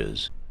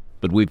ages,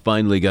 but we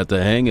finally got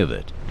the hang of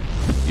it.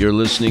 You're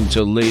listening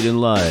to Late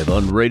and Live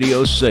on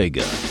Radio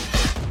Sega.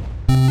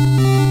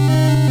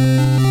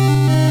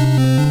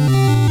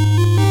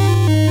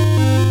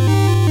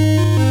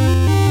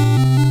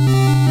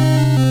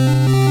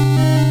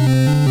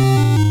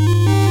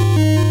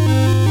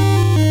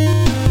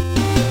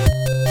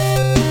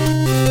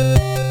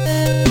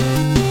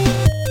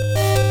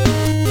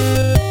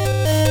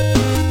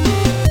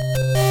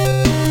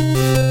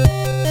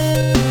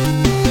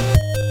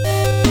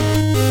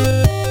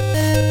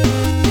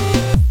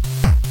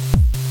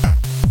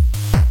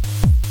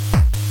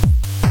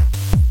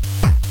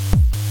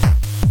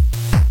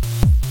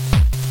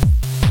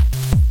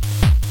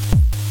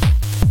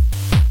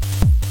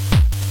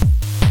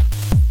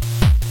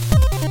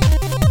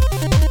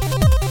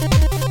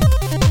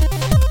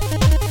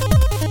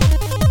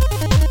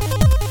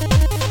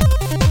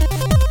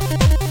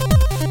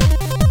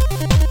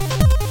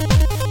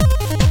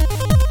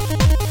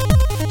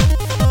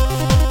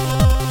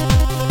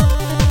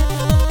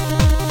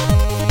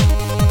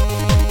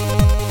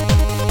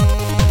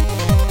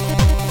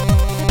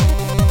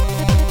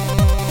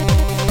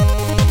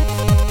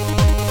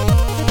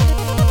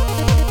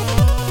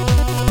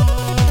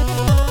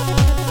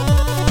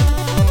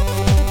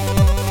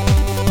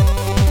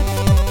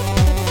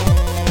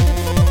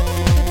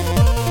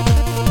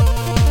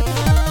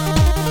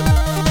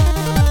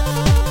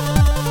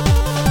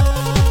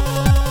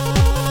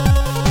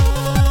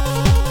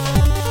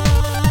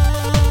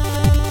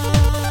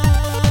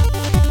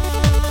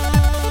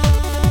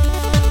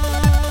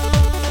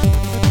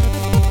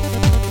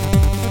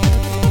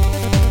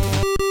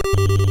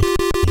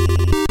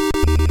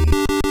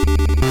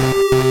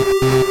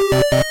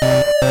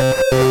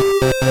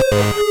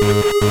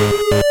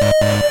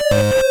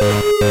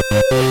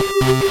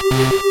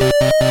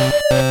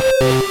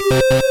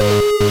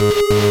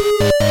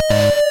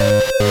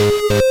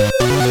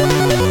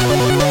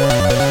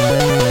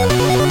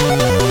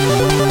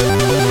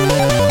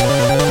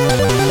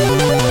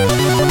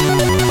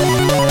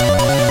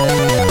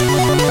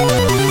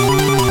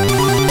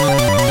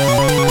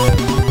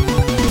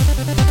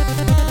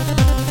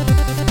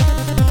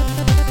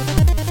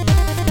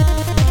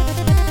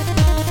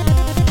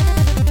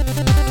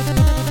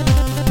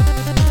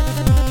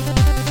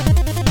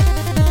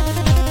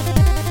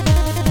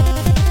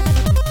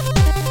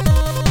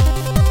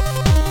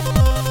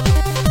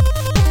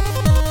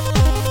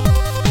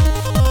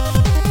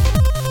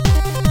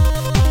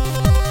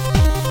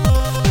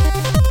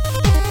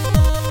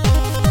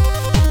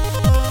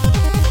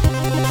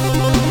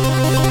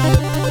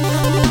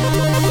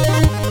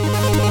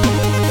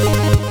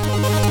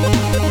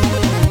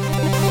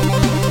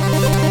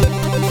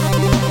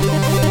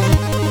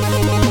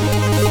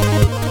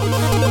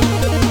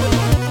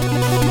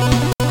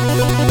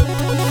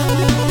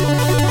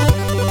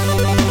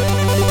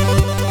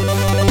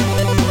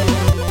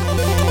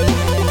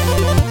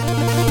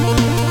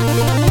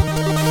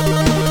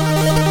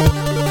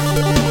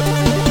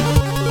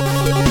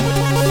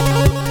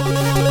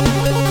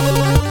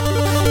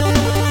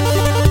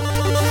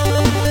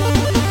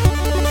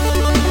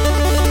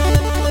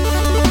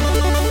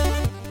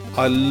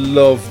 I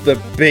love the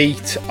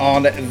beat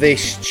on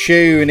this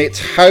tune.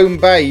 It's Home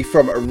Bay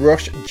from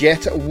Rush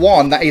Jet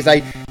 1. That is a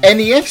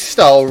NES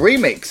style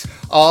remix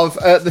of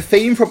the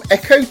theme from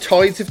Echo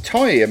Tides of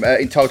Time,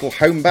 entitled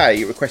Home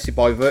Bay, requested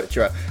by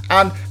Virtua.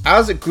 And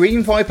as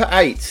Green Viper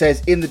 8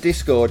 says in the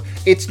Discord,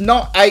 it's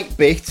not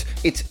 8-bit,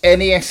 it's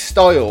NES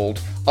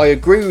styled. I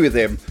agree with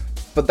him,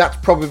 but that's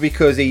probably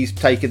because he's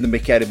taken the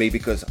mick out of me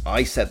because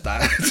I said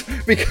that.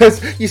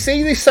 Because you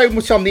see this so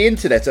much on the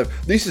internet of,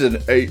 this is an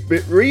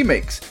 8-bit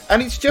remix,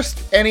 and it's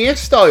just NES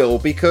style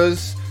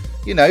because,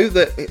 you know,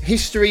 the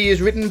history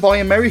is written by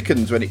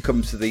Americans when it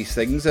comes to these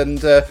things, and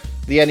the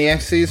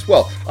NES is,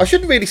 well, I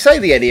shouldn't really say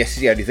the NES is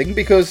the only thing,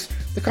 because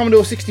the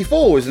Commodore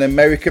 64 was an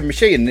American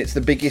machine, and it's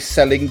the biggest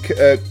selling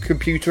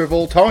computer of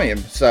all time,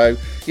 so,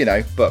 you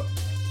know, but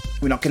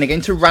we're not going to get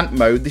into rant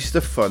mode. This is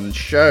a fun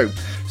show.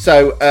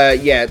 So,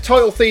 yeah,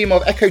 title theme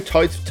of Echo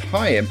Tides of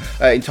Time,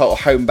 entitled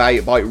Home Bay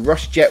by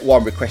Rush Jet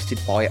 1, requested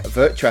by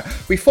Virtua.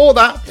 Before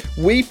that,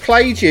 we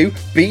played you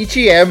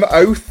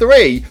BGM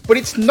 03, but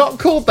it's not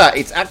called that.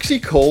 It's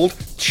actually called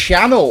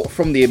Channel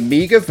from the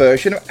Amiga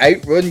version of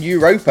Outrun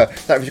Europa.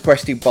 That was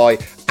requested by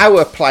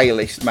our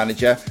playlist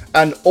manager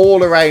and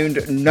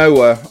all-around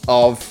knower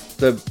of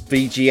the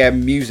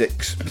VGM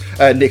musics,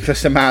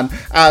 Nicholas Aman,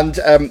 and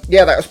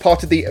yeah, that was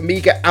part of the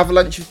Amiga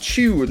avalanche of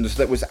tunes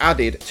that was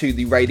added to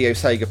the Radio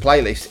Sega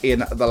playlist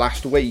in the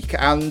last week.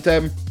 And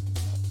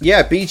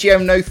yeah,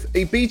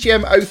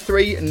 BGM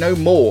 03 no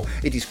more.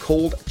 It is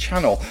called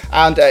Channel.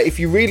 And if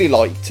you really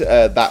liked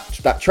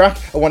that track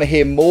and want to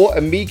hear more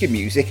Amiga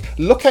music,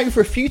 look out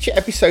for a future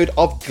episode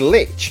of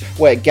Glitch,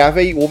 where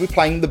Gavi will be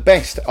playing the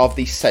best of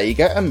the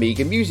Sega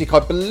Amiga music. I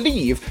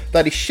believe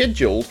that is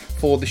scheduled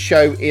for the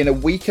show in a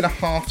week and a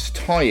half's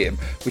time,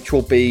 which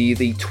will be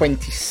the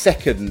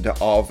 22nd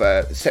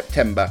of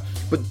September.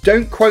 but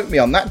don't quote me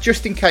on that,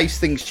 just in case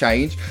things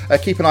change.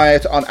 Keep an eye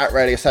out on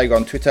 @RadioSega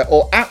on Twitter,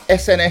 or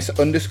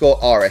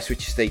 @SNS_RS,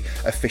 which is the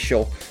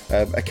official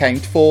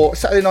account for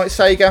Saturday Night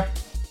Sega,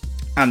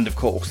 and of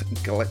course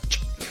Glitch.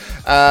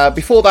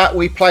 Before that,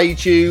 we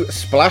played you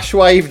Splash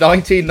Wave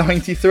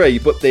 1993,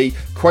 but the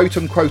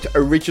quote-unquote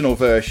original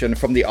version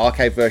from the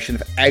arcade version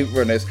of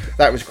Outrunners.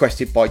 That was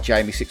requested by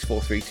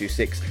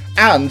Jamie64326.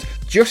 And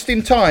just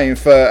in time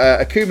for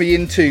Akuma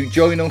Yin to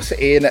join us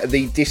in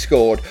the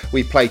Discord,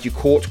 we played you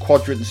Court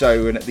Quadrant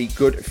Zone, the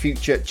Good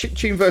Future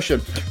chiptune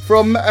version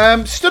from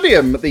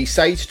Studium, the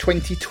Sage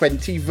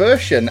 2020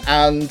 version.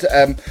 And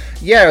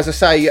yeah, as I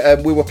say,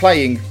 we were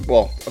playing,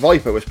 well,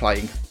 Viper was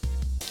playing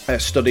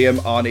Studium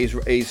on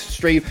his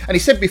stream, and he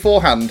said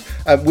beforehand,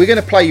 we're going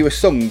to play you a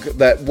song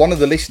that one of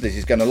the listeners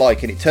is going to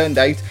like, and it turned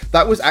out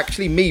that was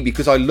actually me,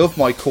 because I love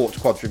my Court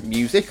Quadrant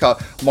music.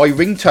 My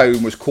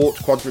ringtone was Court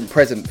Quadrant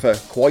Present for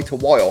quite a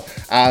while,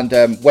 and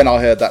when I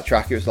heard that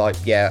track, it was like,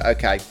 yeah,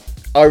 okay,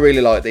 I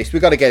really like this,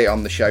 we've got to get it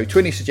on the show.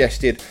 Twinny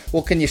suggested,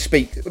 well, can you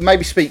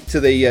maybe speak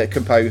to the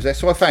composer?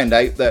 So I found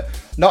out that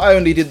not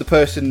only did the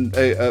person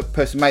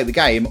made the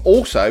game,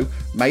 also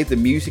made the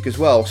music as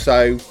well.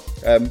 So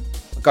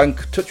got in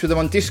touch with them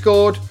on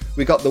Discord,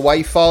 we got the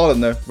WAV file,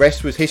 and the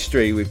rest was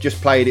history. We've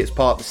just played it as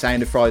part of the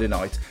Sound of Friday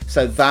Night,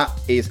 so that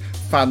is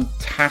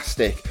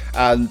fantastic.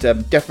 And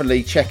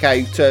definitely check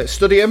out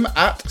Studium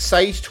at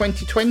Sage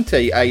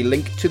 2020. A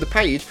link to the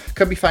page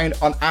can be found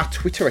on our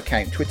Twitter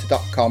account,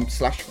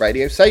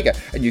 twitter.com/Radio Sega,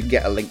 and you can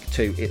get a link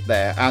to it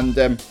there.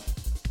 And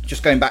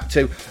just going back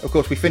to, of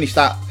course, we finished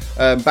that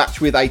batch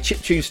with a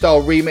chiptune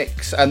style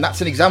remix, and that's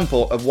an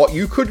example of what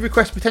you could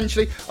request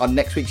potentially on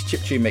next week's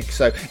chiptune mix.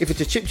 So if it's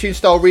a chiptune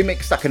style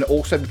remix, that can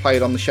also be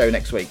played on the show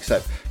next week.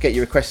 So get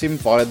your requests in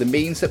via the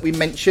means that we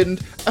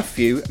mentioned a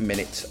few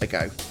minutes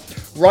ago.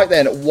 Right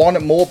then,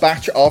 one more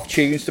batch of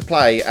tunes to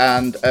play,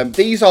 and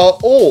these are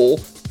all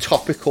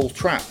topical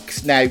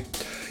tracks. Now,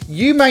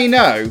 you may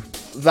know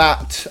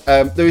that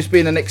there has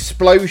been an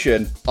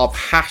explosion of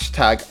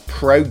hashtag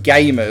pro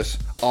gamers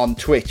on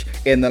Twitch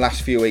in the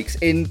last few weeks,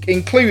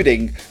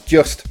 including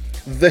just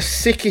the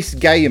sickest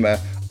gamer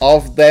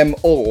of them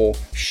all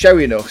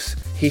showing us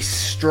his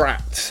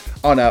strats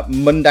on a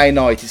Monday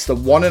night. It's the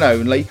one and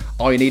only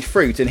I Need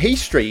Fruit, and he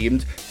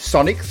streamed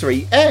Sonic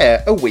 3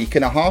 Air a week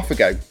and a half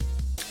ago.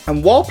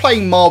 And while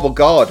playing Marble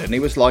Garden, he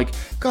was like,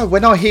 God,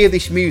 when I hear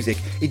this music,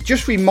 it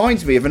just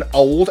reminds me of an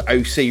old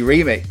OC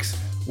remix.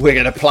 We're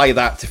going to play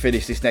that to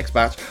finish this next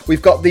batch.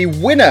 We've got the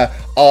winner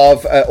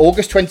of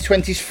August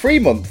 2020's free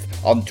month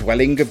on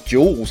Dwelling of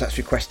Jewels. That's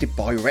requested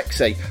by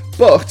Rexy.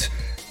 But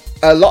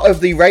a lot of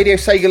the Radio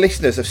Sega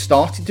listeners have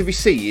started to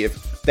receive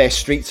their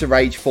Streets of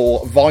Rage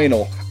 4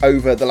 vinyl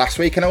over the last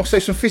week, and also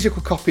some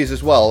physical copies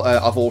as well.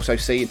 I've also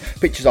seen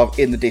pictures of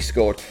in the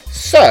Discord.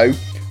 So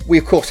we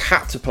of course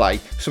had to play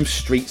some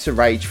Streets of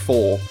Rage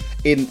 4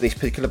 in this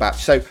particular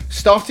batch. So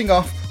starting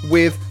off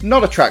with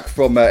not a track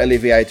from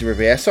Olivier de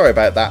Riviere, sorry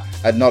about that,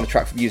 and not a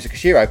track from Yuzo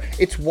Koshiro.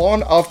 It's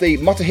one of the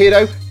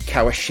Motohiro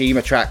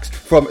Kawashima tracks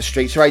from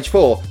Streets of Rage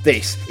 4.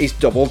 This is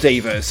Double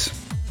Divas.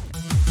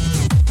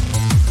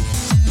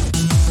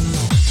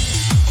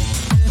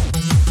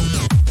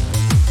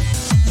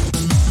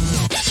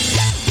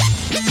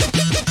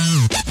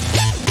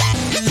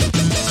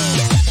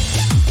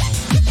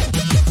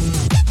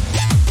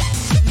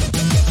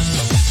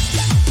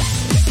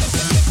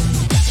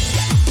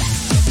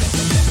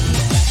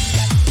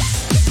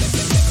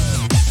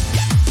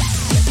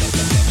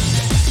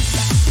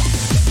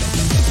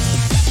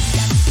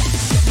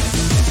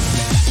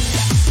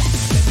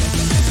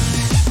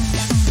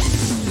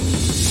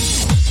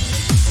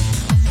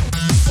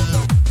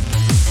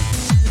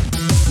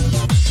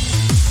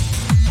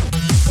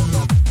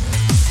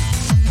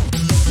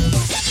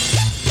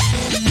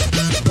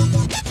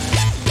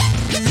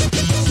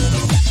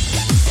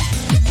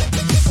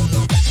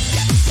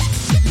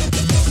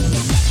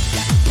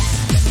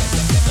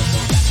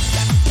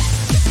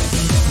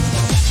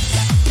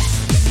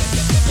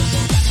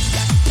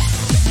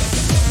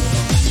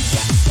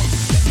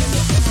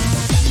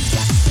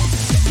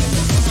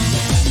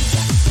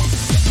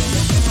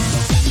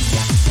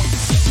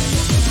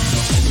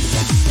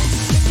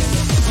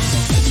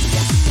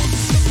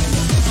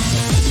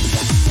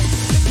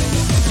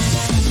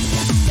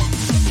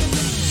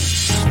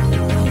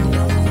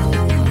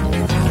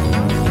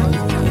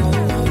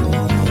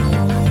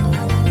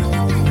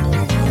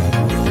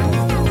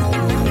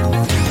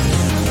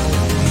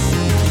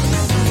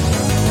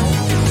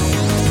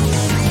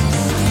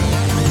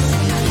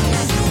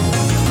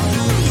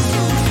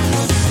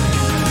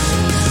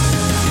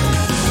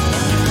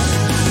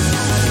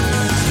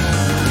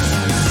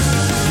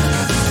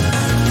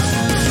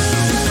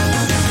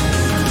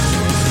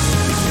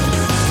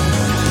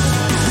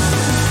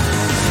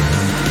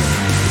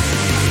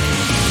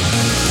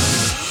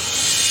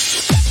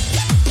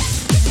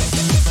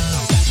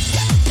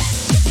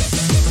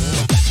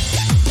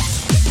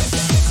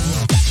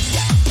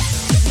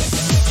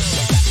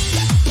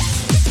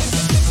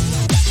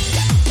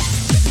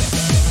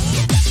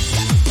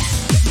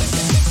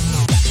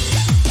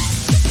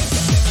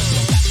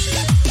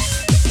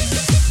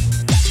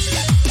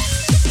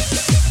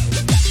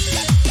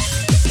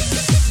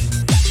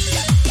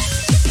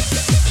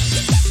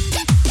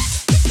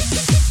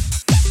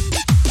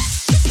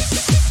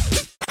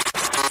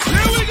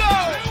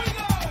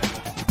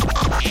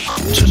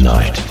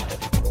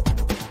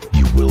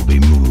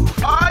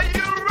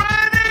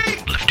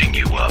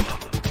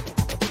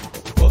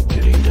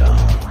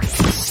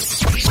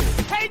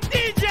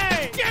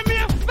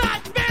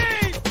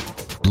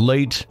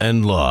 Late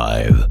and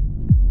Live.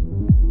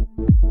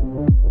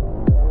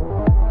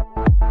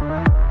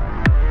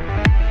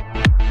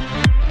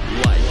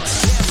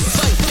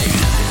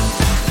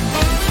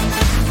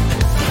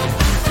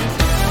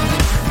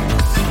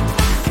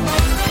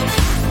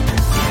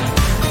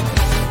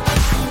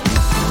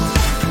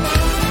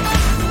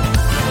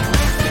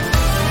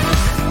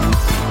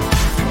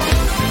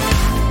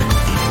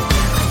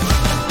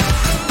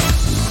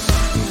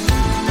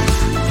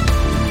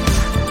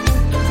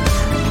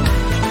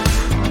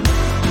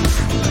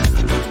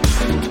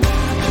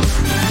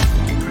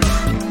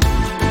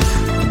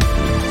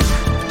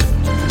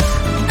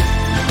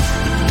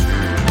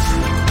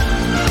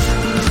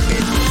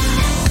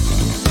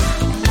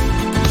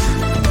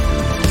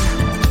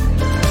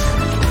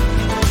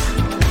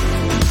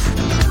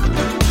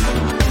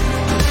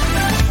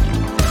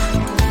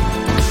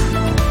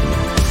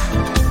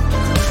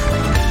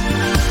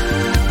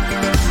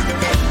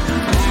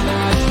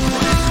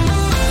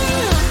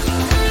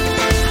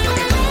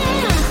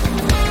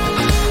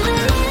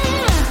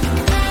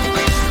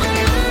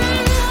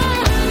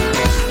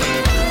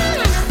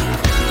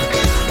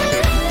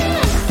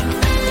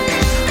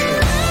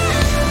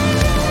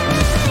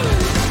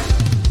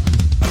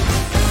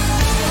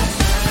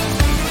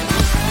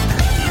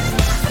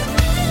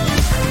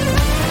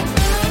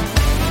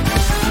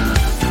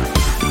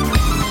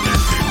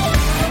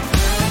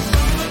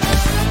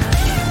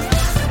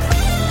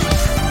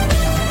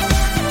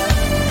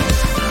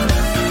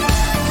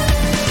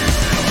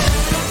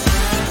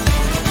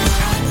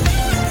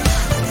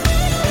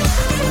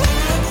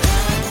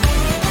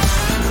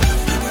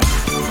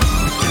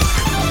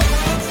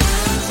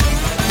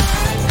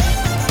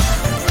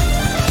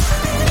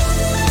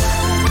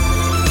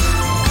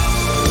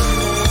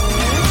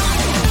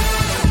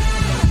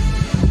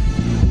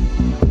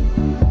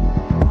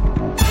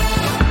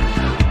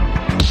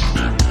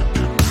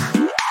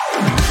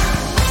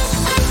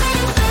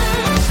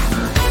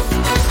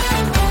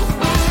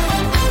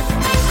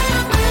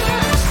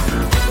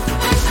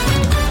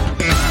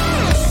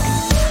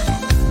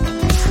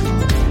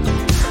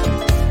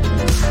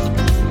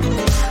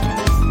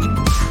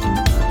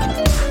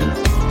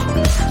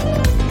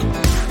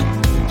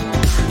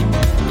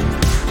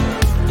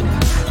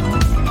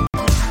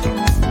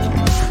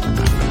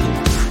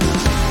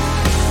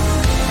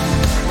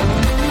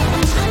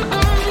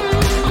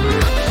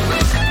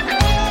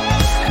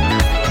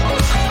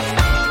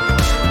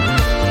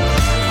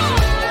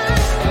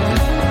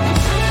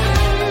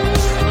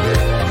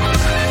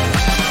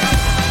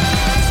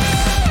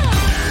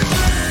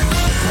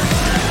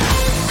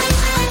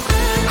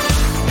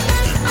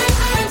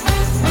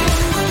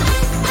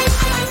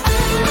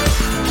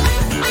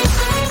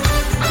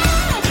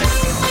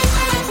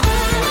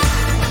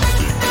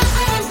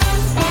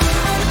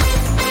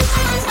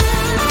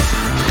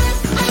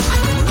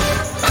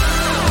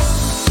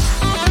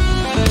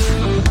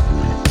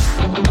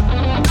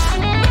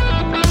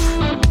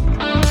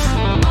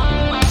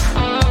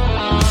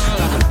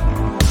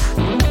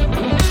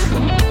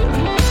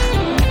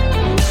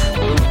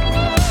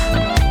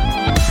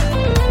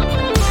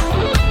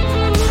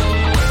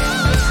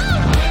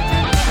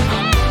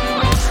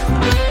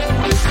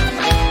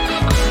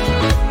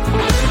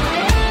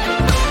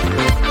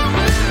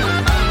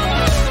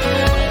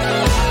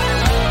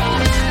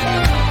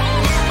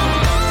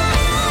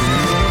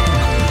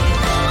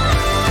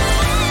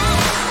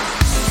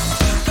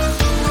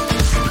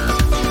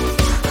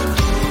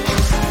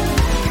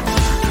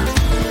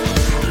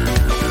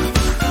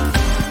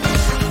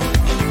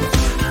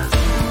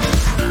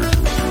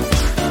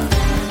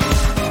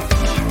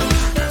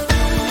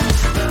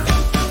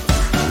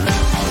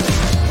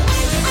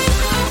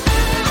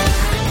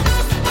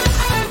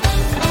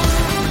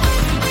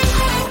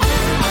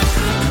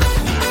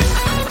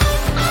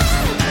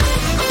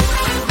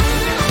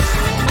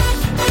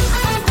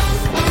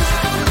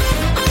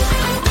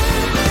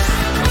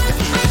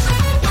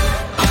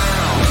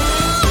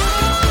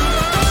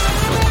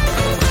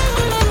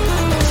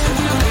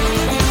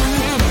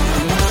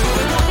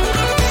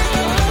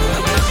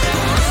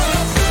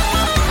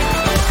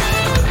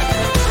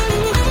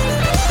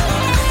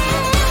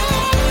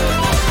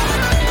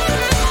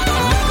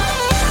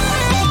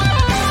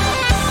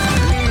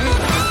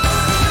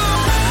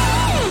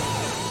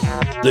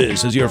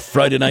 This is your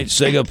Friday Night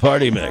Sega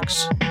Party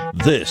Mix.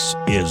 This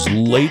is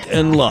Late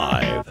and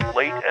Live.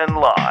 Late and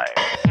Live.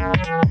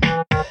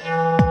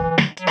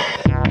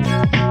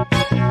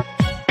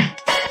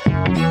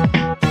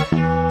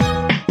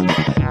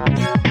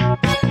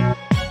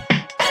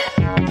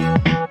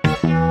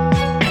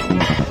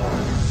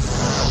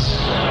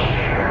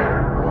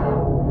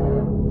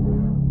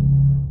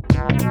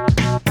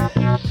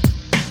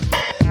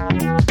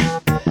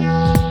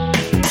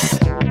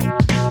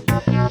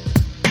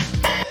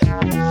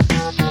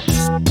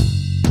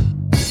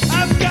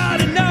 I've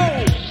gotta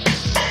know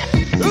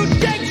who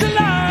takes a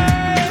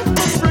life.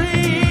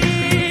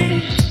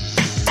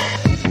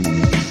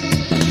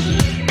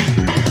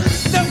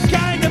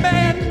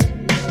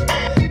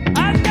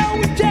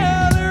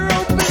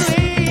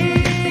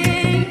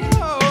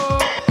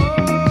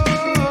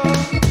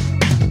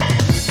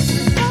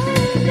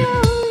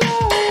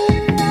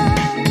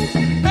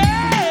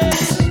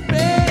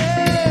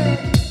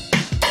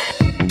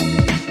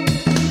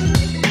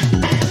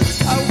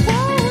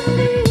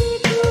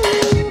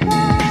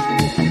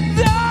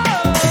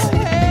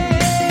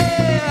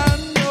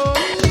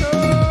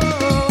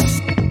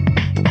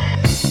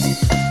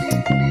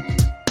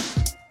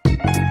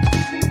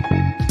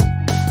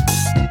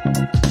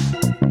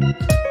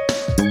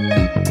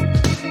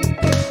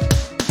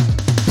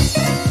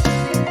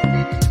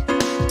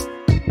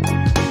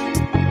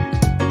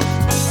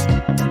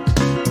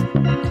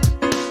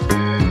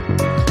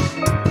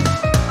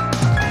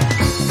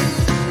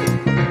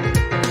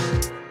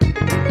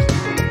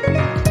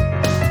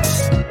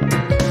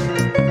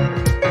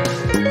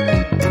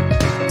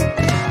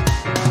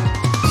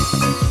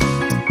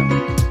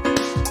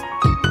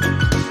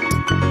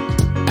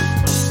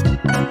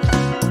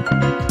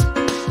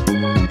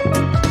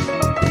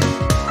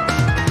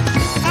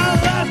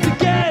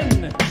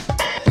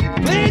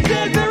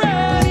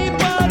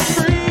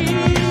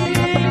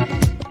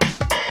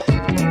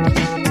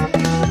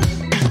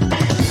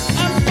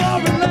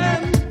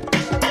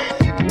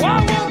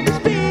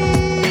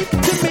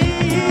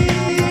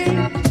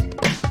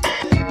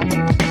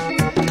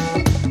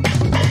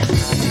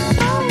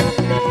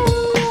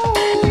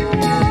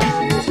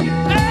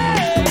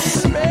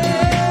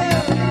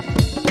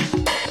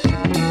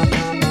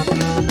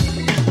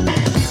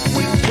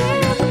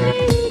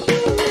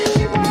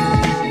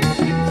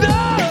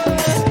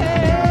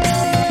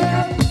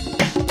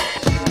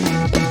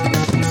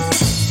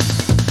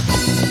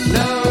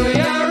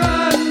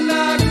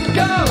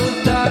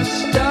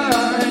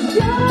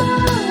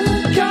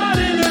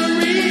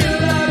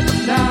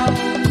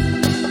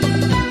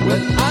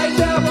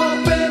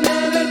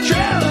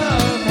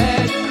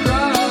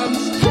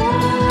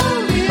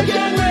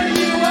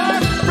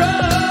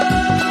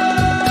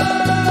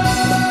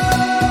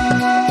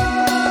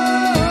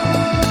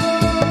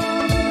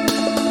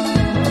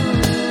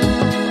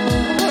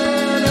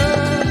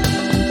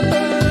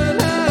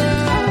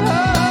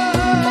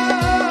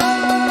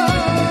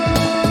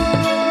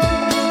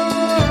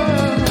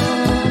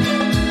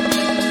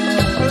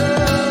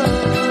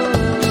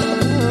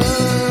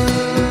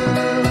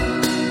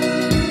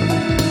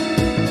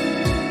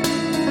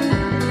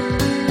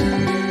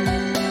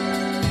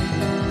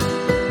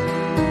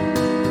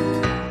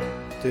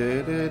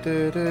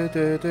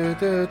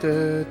 Da,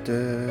 da,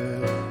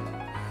 da.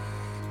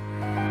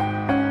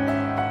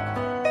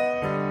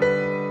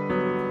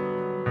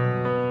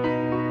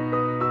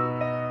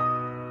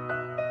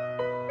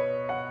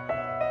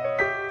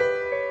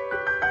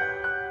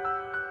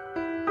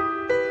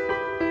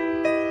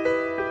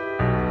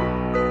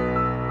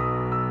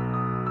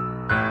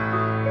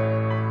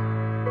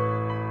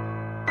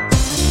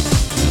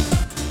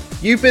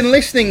 You've been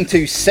listening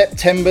to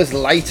September's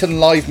Late and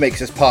Live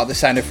mix as part of the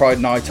Sound of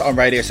Friday Night on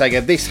Radio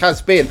Sega. This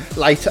has been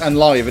Late and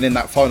Live, and in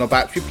that final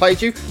batch we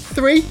played you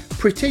 3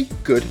 pretty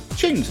good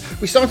tunes.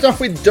 We started off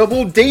with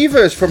Double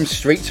Divas from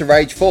Streets of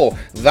Rage 4.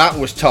 That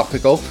was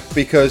topical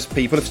because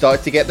people have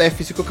started to get their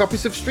physical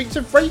copies of Streets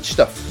of Rage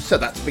stuff, so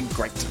that's been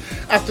great.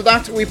 After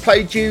that we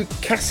played you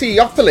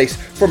Cassiopolis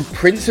from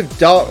Prince of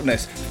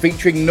Darkness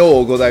featuring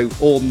Norg, although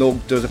all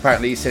Norg does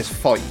apparently, he says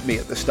fight me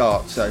at the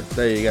start, so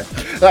there you go.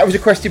 That was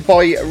requested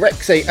by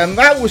Rexy, and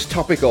that was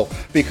topical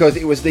because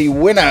it was the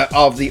winner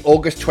of the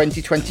August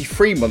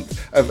 2023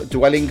 month of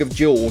Dwelling of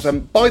Jewels.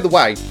 And by the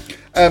way,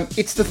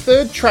 it's the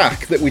third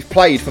track that we've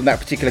played from that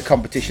particular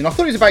competition. I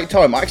thought it was about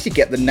time I actually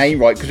get the name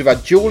right, because we've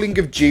had Dueling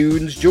of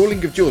Junes,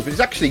 Dueling of Jewels, but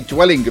it's actually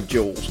Dwelling of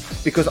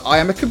Jewels because I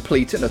am a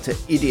complete and utter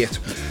idiot.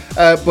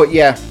 But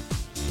yeah,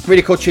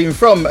 really cool tune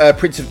from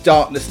Prince of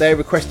Darkness there,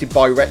 requested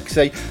by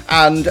Rexy,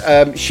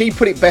 and she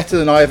put it better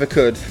than I ever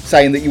could,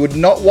 saying that you would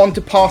not want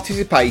to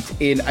participate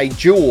in a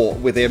duel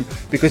with him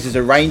because his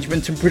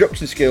arrangement and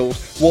production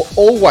skills will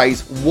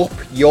always whoop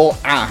your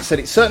ass, and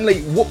it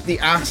certainly whooped the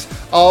ass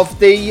of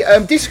the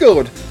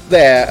Discord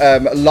there.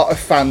 A lot of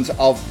fans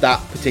of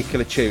that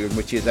particular tune,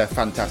 which is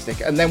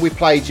fantastic. And then we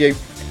played you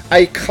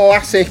a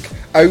classic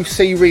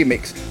OC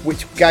remix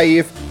which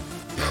gave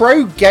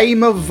pro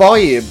gamer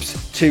vibes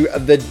to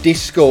the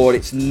Discord.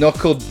 It's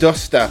Knuckle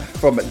Duster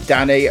from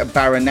Danny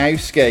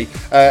Baranowski.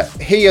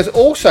 He has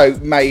also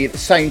made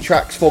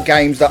soundtracks for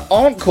games that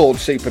aren't called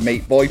Super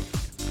Meat Boy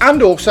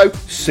and also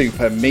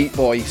Super Meat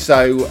Boy.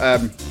 So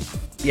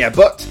yeah,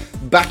 but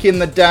back in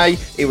the day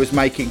it was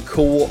making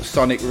cool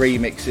Sonic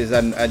remixes,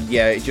 and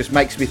yeah, it just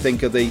makes me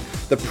think of the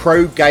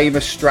pro gamer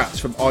strats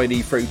from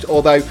ID Fruit.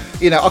 Although,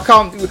 you know, I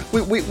can't,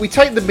 we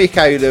take the mick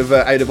out of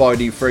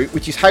ID Fruit,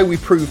 which is how we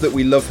prove that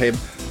we love him.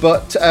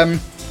 But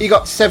he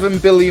got 7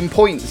 billion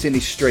points in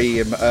his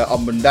stream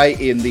on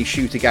Monday in the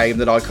shooter game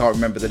that I can't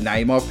remember the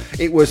name of.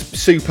 It was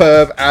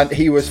superb and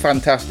he was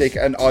fantastic,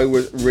 and I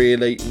was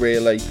really,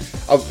 really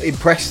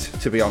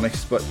impressed, to be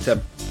honest. But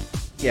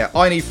yeah,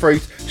 I Need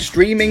Fruit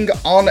streaming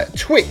on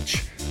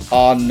Twitch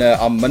on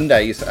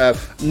Mondays.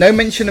 No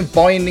mention of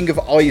Binding of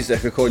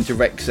Isaac, according to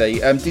Rexy.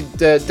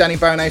 Did Danny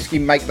Baranowski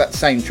make that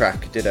same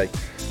track, did he?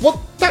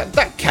 Well,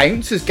 that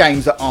counts as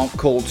games that aren't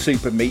called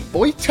Super Meat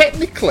Boy.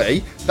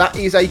 Technically, that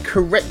is a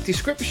correct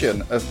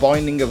description of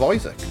Binding of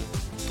Isaac.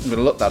 I'm going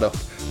to look that up.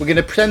 We're going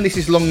to pretend this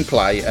is long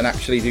play and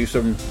actually do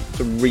some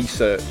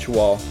research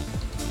while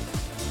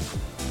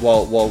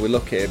we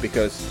look here,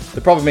 because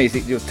the problem is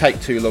it'll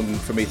take too long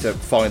for me to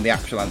find the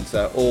actual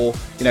answer, or,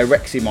 you know,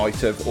 Rexy might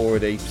have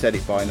already said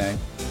it by now.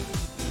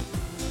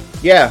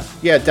 Yeah,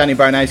 Danny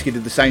Baranowski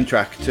did the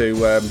soundtrack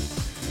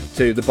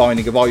to The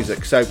Binding of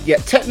Isaac. So yeah,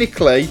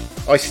 technically,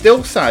 I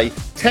still say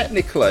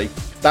technically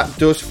that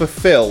does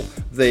fulfill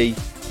the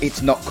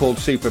it's not called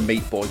Super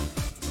Meat Boy.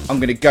 I'm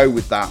going to go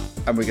with that,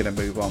 and we're going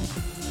to move on.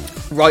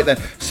 Right then,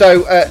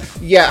 so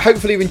yeah,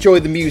 hopefully you've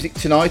enjoyed the music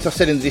tonight. I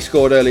said in the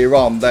Discord earlier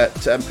on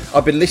that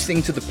I've been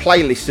listening to the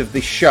playlist of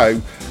this show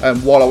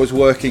while I was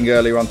working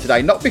earlier on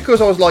today. Not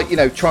because I was, like, you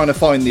know, trying to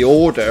find the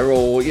order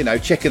or, you know,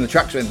 checking the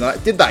tracks or anything like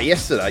that. I did that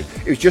yesterday.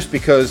 It was just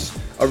because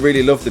I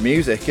really love the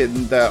music,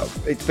 and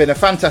it's been a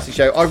fantastic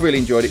show. I've really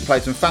enjoyed it.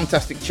 Played some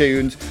fantastic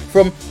tunes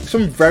from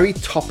some very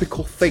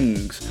topical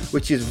things,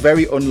 which is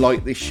very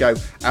unlike this show,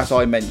 as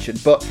I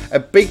mentioned. But a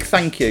big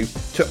thank you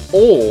to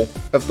all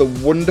of the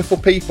wonderful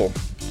people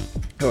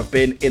who have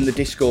been in the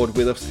Discord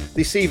with us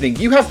this evening.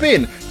 You have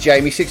been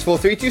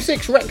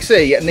Jamie64326,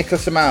 Rexy,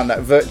 Nicholas Aman,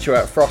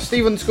 Virtua, Frost,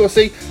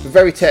 Steve_C,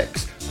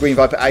 Veritex, Green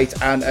Viper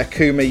 8, and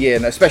Akuma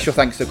Yin. A special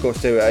thanks, of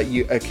course, to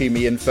Akuma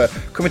Yin for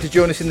coming to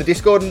join us in the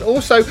Discord, and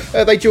also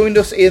they joined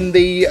us in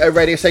the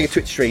Radio Sega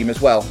Twitch stream as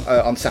well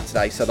on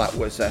Saturday, so that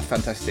was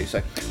fantastic.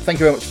 So thank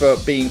you very much for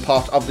being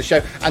part of the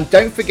show, and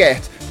don't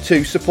forget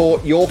to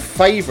support your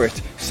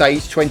favourite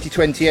Sage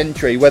 2020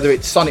 entry, whether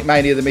it's Sonic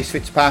Mania the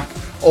Misfits pack,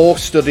 or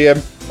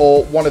Studium,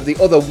 or one of the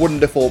other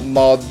wonderful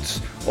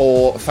mods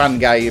or fan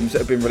games that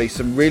have been released.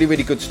 Some really,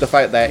 really good stuff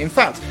out there. In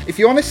fact, if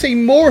you want to see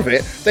more of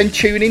it, then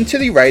tune into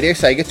the Radio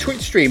Sega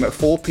Twitch stream at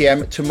 4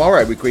 PM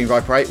tomorrow with Green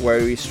Viper 8, where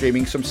we're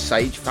streaming some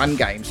Sage fan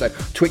games. So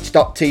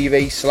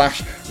twitch.tv/Radio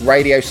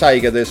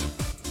Sega. There's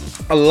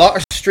a lot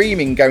of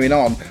streaming going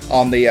on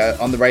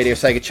the Radio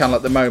Sega channel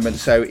at the moment,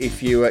 so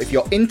if you're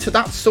into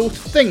that sort of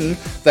thing,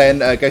 then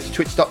go to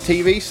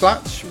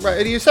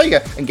twitch.tv/Radio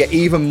Sega and get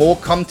even more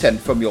content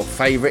from your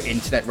favourite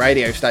internet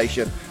radio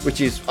station,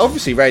 which is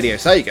obviously Radio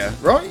Sega,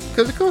 right?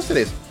 Because of course it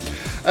is.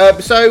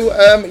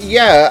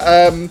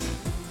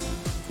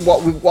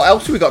 what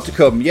else have we got to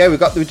come? Yeah, we've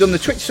done the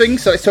Twitch thing,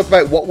 so let's talk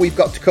about what we've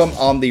got to come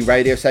on the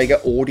Radio Sega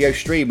audio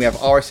stream. We have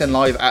RSN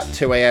Live at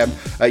 2 a.m.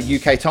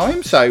 UK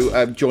time,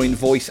 so join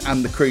Voice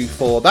and the crew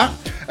for that.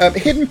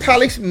 Hidden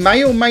Palace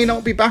may or may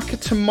not be back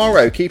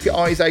tomorrow. Keep your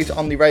eyes out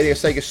on the Radio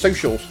Sega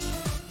socials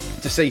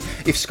to see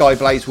if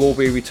Skyblaze will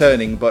be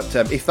returning, but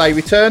if they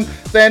return,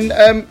 then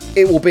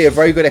it will be a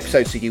very good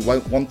episode, so you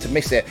won't want to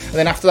miss it. And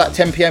then after that,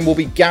 10 p.m. will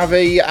be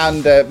Gavi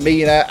and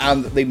Mina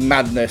and the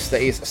madness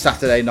that is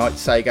Saturday Night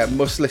Sega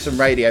Must Listen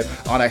Radio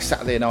on a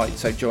Saturday night,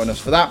 so join us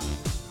for that.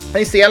 And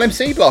it's the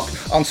LMC block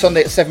on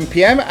Sunday at 7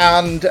 p.m.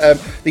 and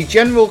the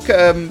general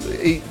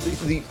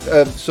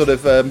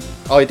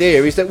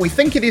idea is that we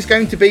think it is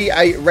going to be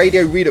a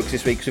Radio Redux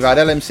this week, because we've had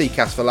LMC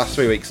cast for the last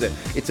 3 weeks.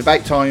 It's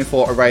about time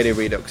for a Radio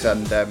Redux,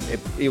 and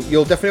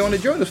you'll definitely want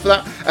to join us for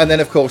that. And then,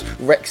 of course,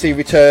 Rexy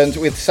returns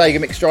with Sega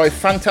Mixed Drive.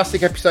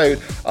 Fantastic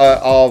episode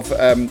of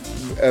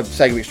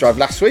Sega Mixed Drive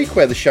last week,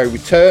 where the show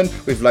returned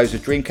with loads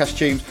of Dreamcast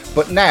tunes,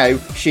 but now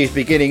she's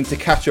beginning to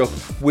catch up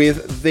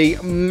with the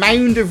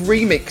mound of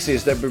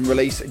remixes that have been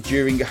released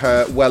during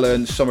her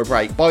well-earned summer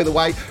break. By the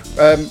way,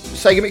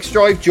 Sega Mixed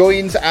Drive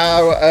joins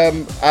our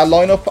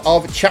lineup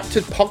of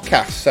chaptered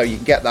podcasts, so you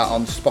can get that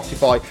on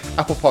Spotify,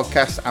 Apple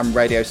Podcasts and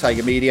Radio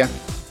Sega Media,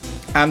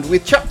 and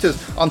with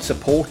chapters on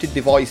supported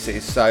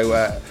devices,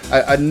 so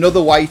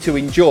another way to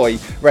enjoy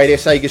Radio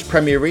Sega's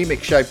premier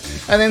remix show.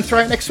 And then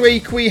throughout next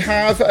week we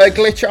have a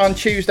Glitch on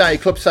Tuesday,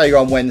 Club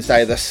Sega on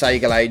Wednesday, the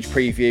Sega Age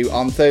preview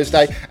on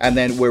Thursday, and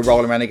then we're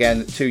rolling around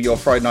again to your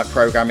Friday night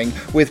programming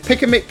with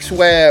Pick a Mix,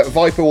 where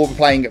Viper will be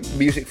playing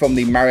music from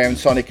the Mario and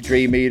Sonic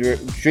Dream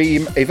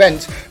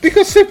event,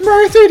 because Super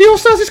Mario 3D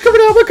All-Stars is coming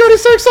out. Oh my god,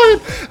 it's so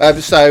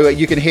exciting! So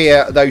you can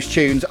hear those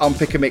tunes on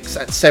Pick a Mix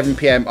at 7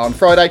 p.m. on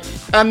Friday,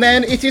 and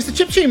then it is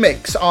the Chiptune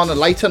Mix on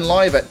Leighton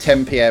Live at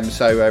 10 p.m.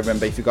 So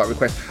remember, if you've got a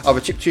request of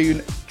a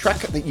chiptune track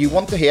that you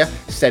want to hear,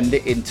 send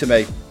it in to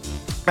me.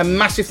 A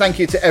massive thank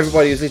you to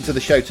everybody who's listened to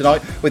the show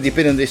tonight, whether you've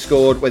been in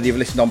Discord, whether you've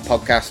listened on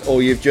podcast,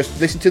 or you've just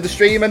listened to the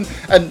stream and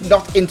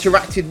not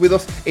interacted with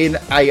us in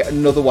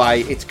another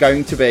way. It's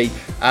going to be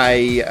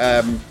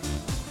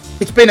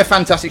it's been a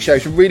fantastic show.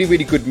 Some really,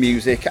 really good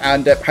music,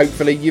 and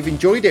hopefully you've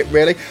enjoyed it,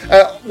 really.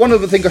 One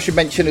other thing I should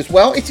mention as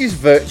well, it is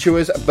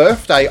Virtua's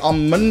birthday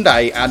on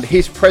Monday, and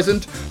his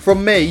present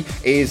from me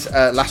is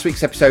last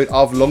week's episode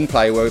of Long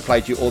Play, where we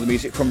played you all the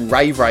music from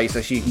Rave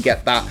Racer, so you can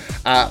get that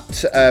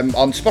at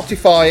on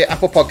Spotify,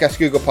 Apple Podcasts,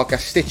 Google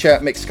Podcasts, Stitcher,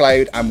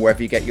 Mixcloud, and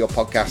wherever you get your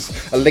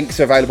podcasts.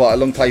 Links are available at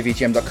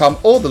longplayvgm.com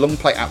or the Long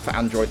Play app for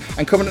Android.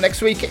 And coming up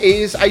next week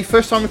is a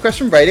first-time request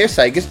from Radio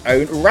Sega's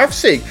own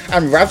Ravsig,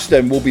 and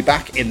Ravston will be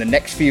back in the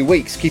next few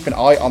weeks. Keep an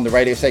eye on the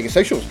Radio Sega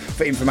socials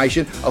for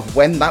information of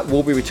when that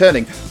will be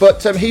returning.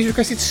 But he's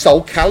requested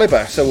Soul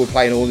Calibur, so we're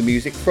playing all the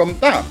music from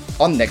that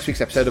on next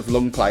week's episode of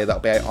Long Play.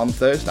 That'll be out on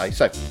Thursday.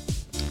 So,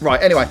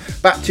 right, anyway,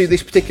 back to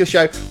this particular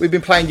show. We've been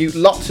playing you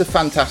lots of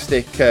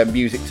fantastic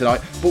music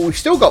tonight, but we've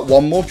still got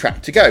one more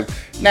track to go.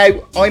 Now,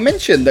 I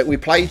mentioned that we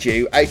played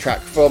you a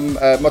track from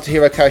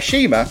Motohiro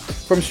Kawashima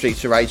from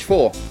Streets of Rage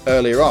 4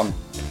 earlier on.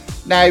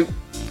 Now,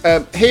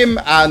 him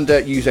and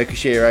Yuzo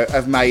Koshiro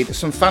have made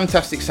some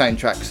fantastic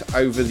soundtracks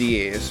over the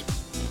years.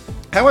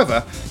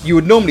 However, you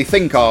would normally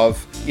think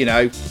of, you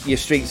know, your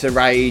Streets of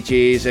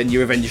Rages and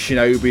your Revenge of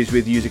Shinobis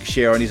with Yuzo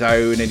Koshiro on his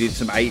own, and he did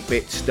some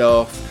 8-bit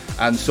stuff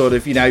and sort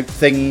of, you know,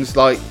 things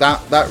like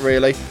that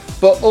really.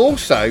 But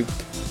also,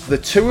 the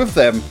two of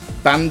them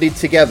banded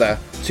together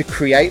to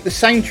create the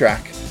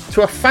soundtrack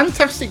to a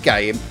fantastic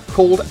game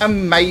called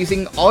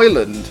Amazing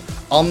Island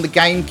on the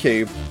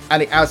GameCube.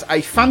 And it has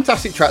a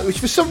fantastic track, which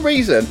for some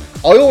reason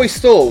I always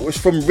thought was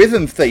from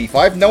Rhythm Thief.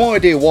 I have no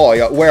idea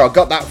where I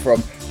got that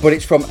from, but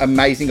it's from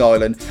Amazing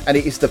Island, and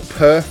it is the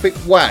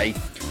perfect way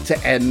to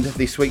end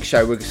this week's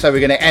show. So we're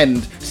going to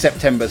end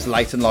September's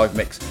Leighton Live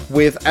mix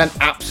with an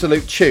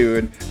absolute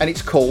tune, and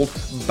it's called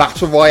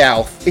Battle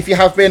Royale. If you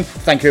have been,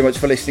 thank you very much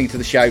for listening to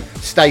the show.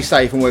 Stay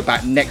safe, and we're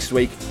back next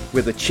week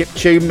with a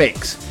chiptune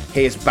mix.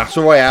 Here's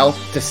Battle Royale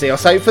to see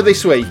us out for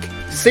this week.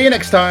 See you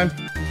next time.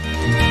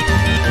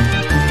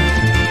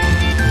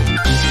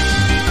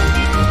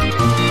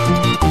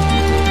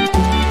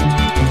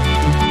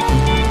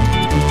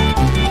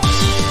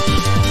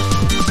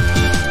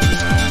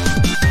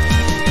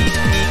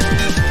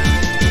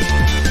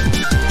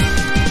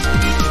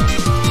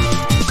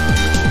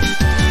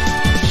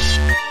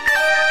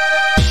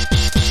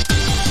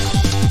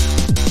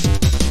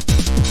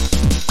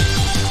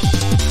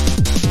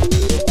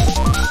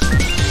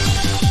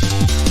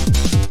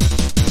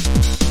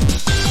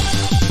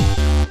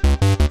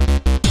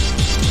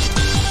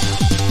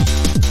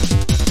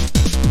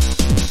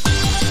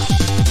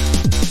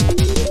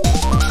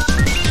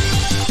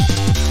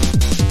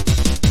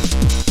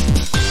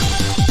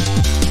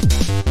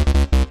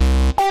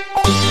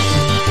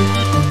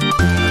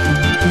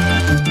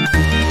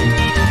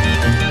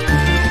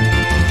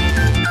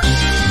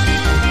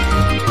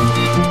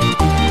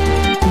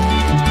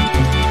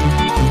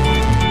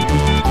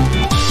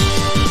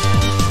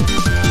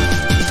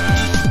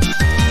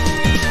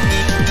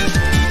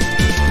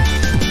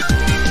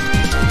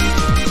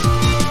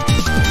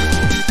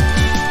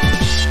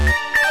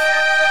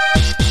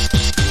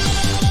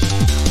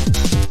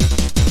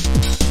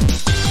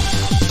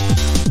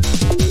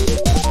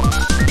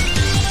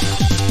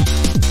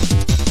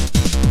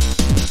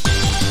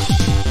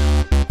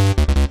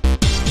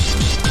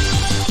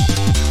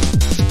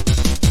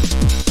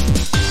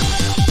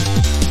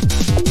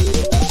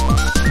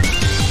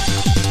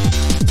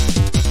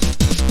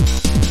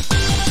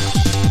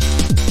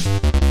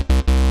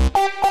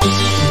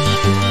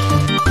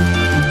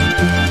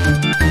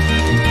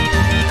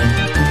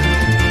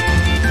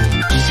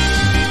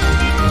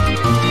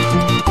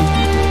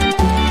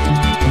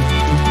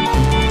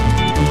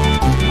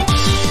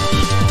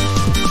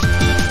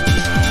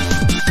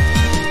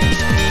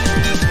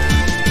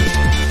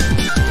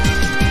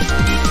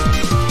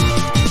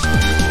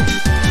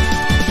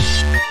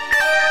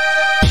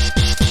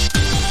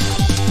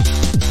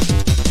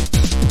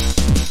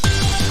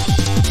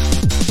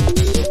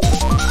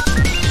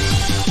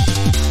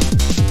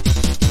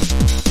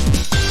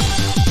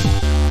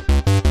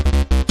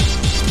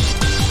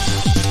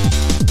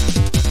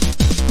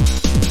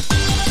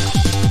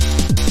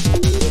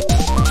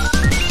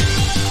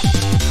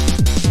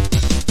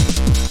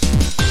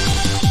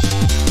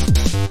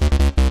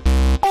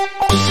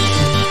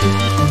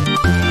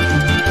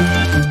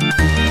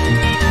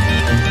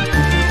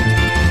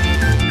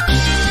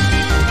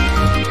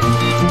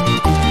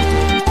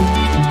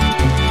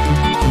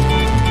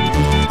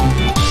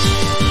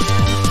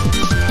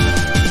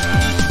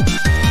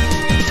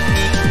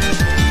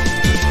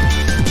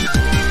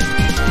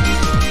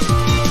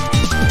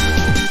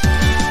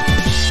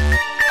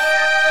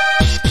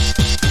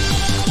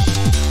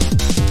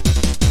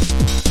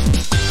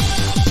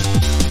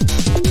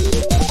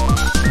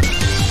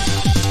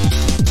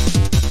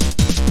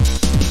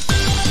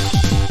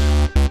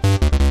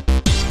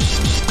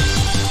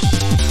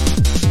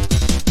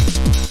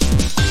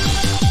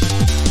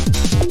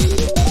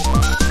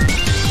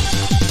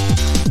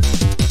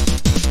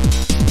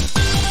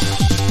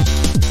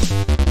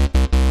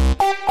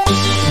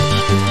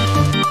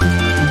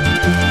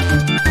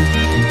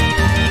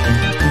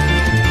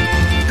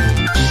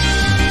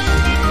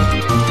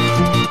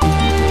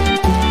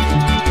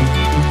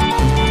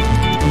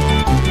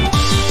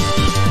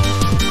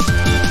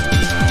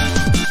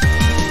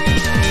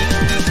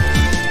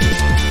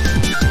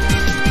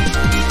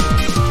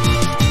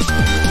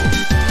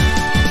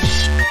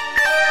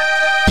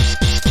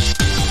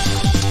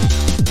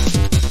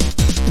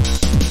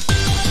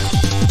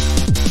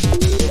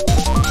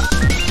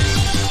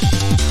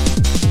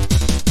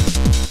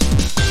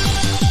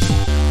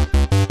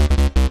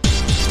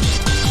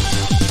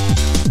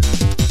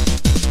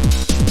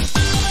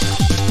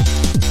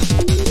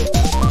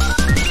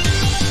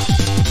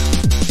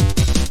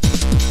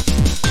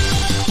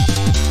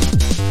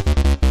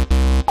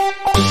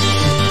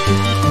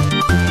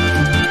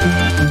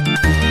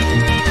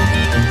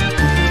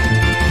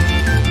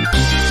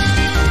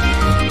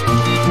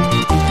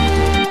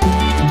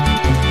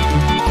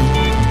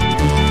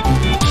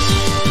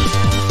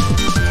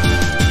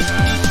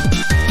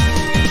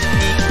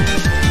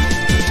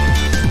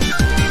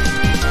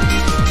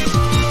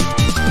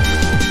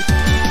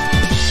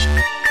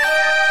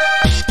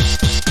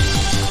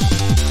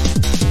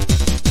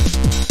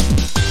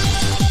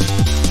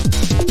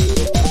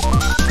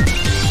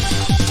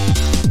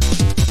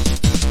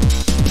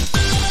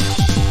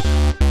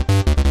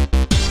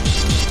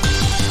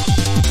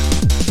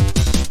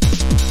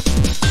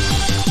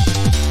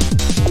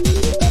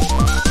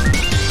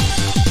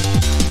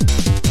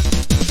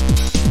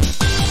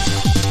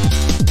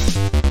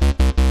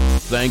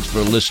 thanks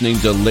for listening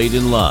to Late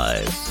and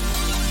Live.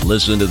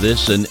 Listen to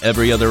this and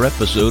every other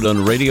episode on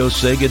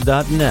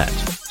RadioSega.net,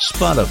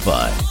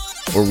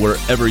 Spotify, or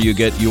wherever you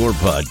get your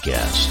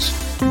podcasts.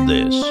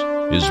 This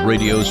is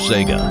Radio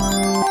Sega.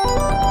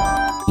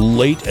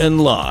 Late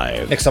and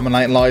Live. Next time on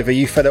Late and Live, are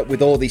you fed up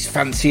with all these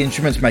fancy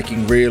instruments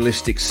making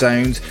realistic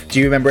sounds? Do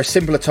you remember a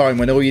simpler time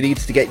when all you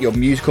needed to get your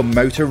musical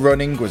motor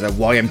running was a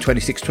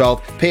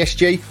YM2612,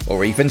 PSG,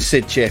 or even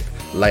SID chip?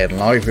 Late and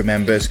Live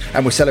remembers,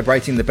 and we're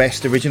celebrating the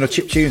best original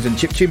chiptunes and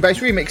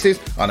chiptune-based remixes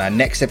on our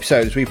next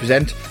episode as we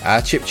present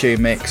our chiptune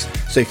mix.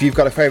 So if you've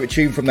got a favourite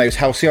tune from those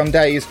halcyon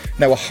days,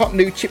 know a hot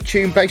new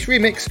chiptune-based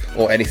remix,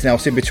 or anything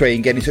else in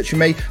between, get in touch with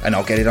me and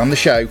I'll get it on the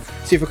show.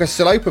 See if requests are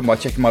still open by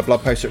checking my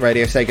blog posts at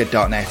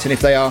radiosega.net, and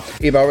if they are,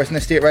 email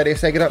ResinSD at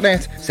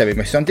radiosega.net, send me a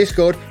message on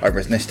Discord, I'm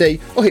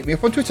ResinSD, or hit me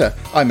up on Twitter,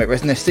 I'm at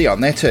ResinSD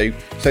on there too.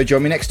 So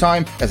join me next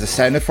time as the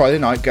sound of Friday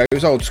night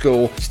goes old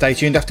school. Stay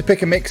tuned after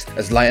Pick a Mix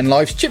as Late and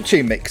Live's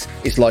chiptune mix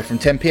is live from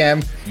 10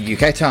 PM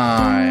UK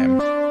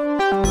time.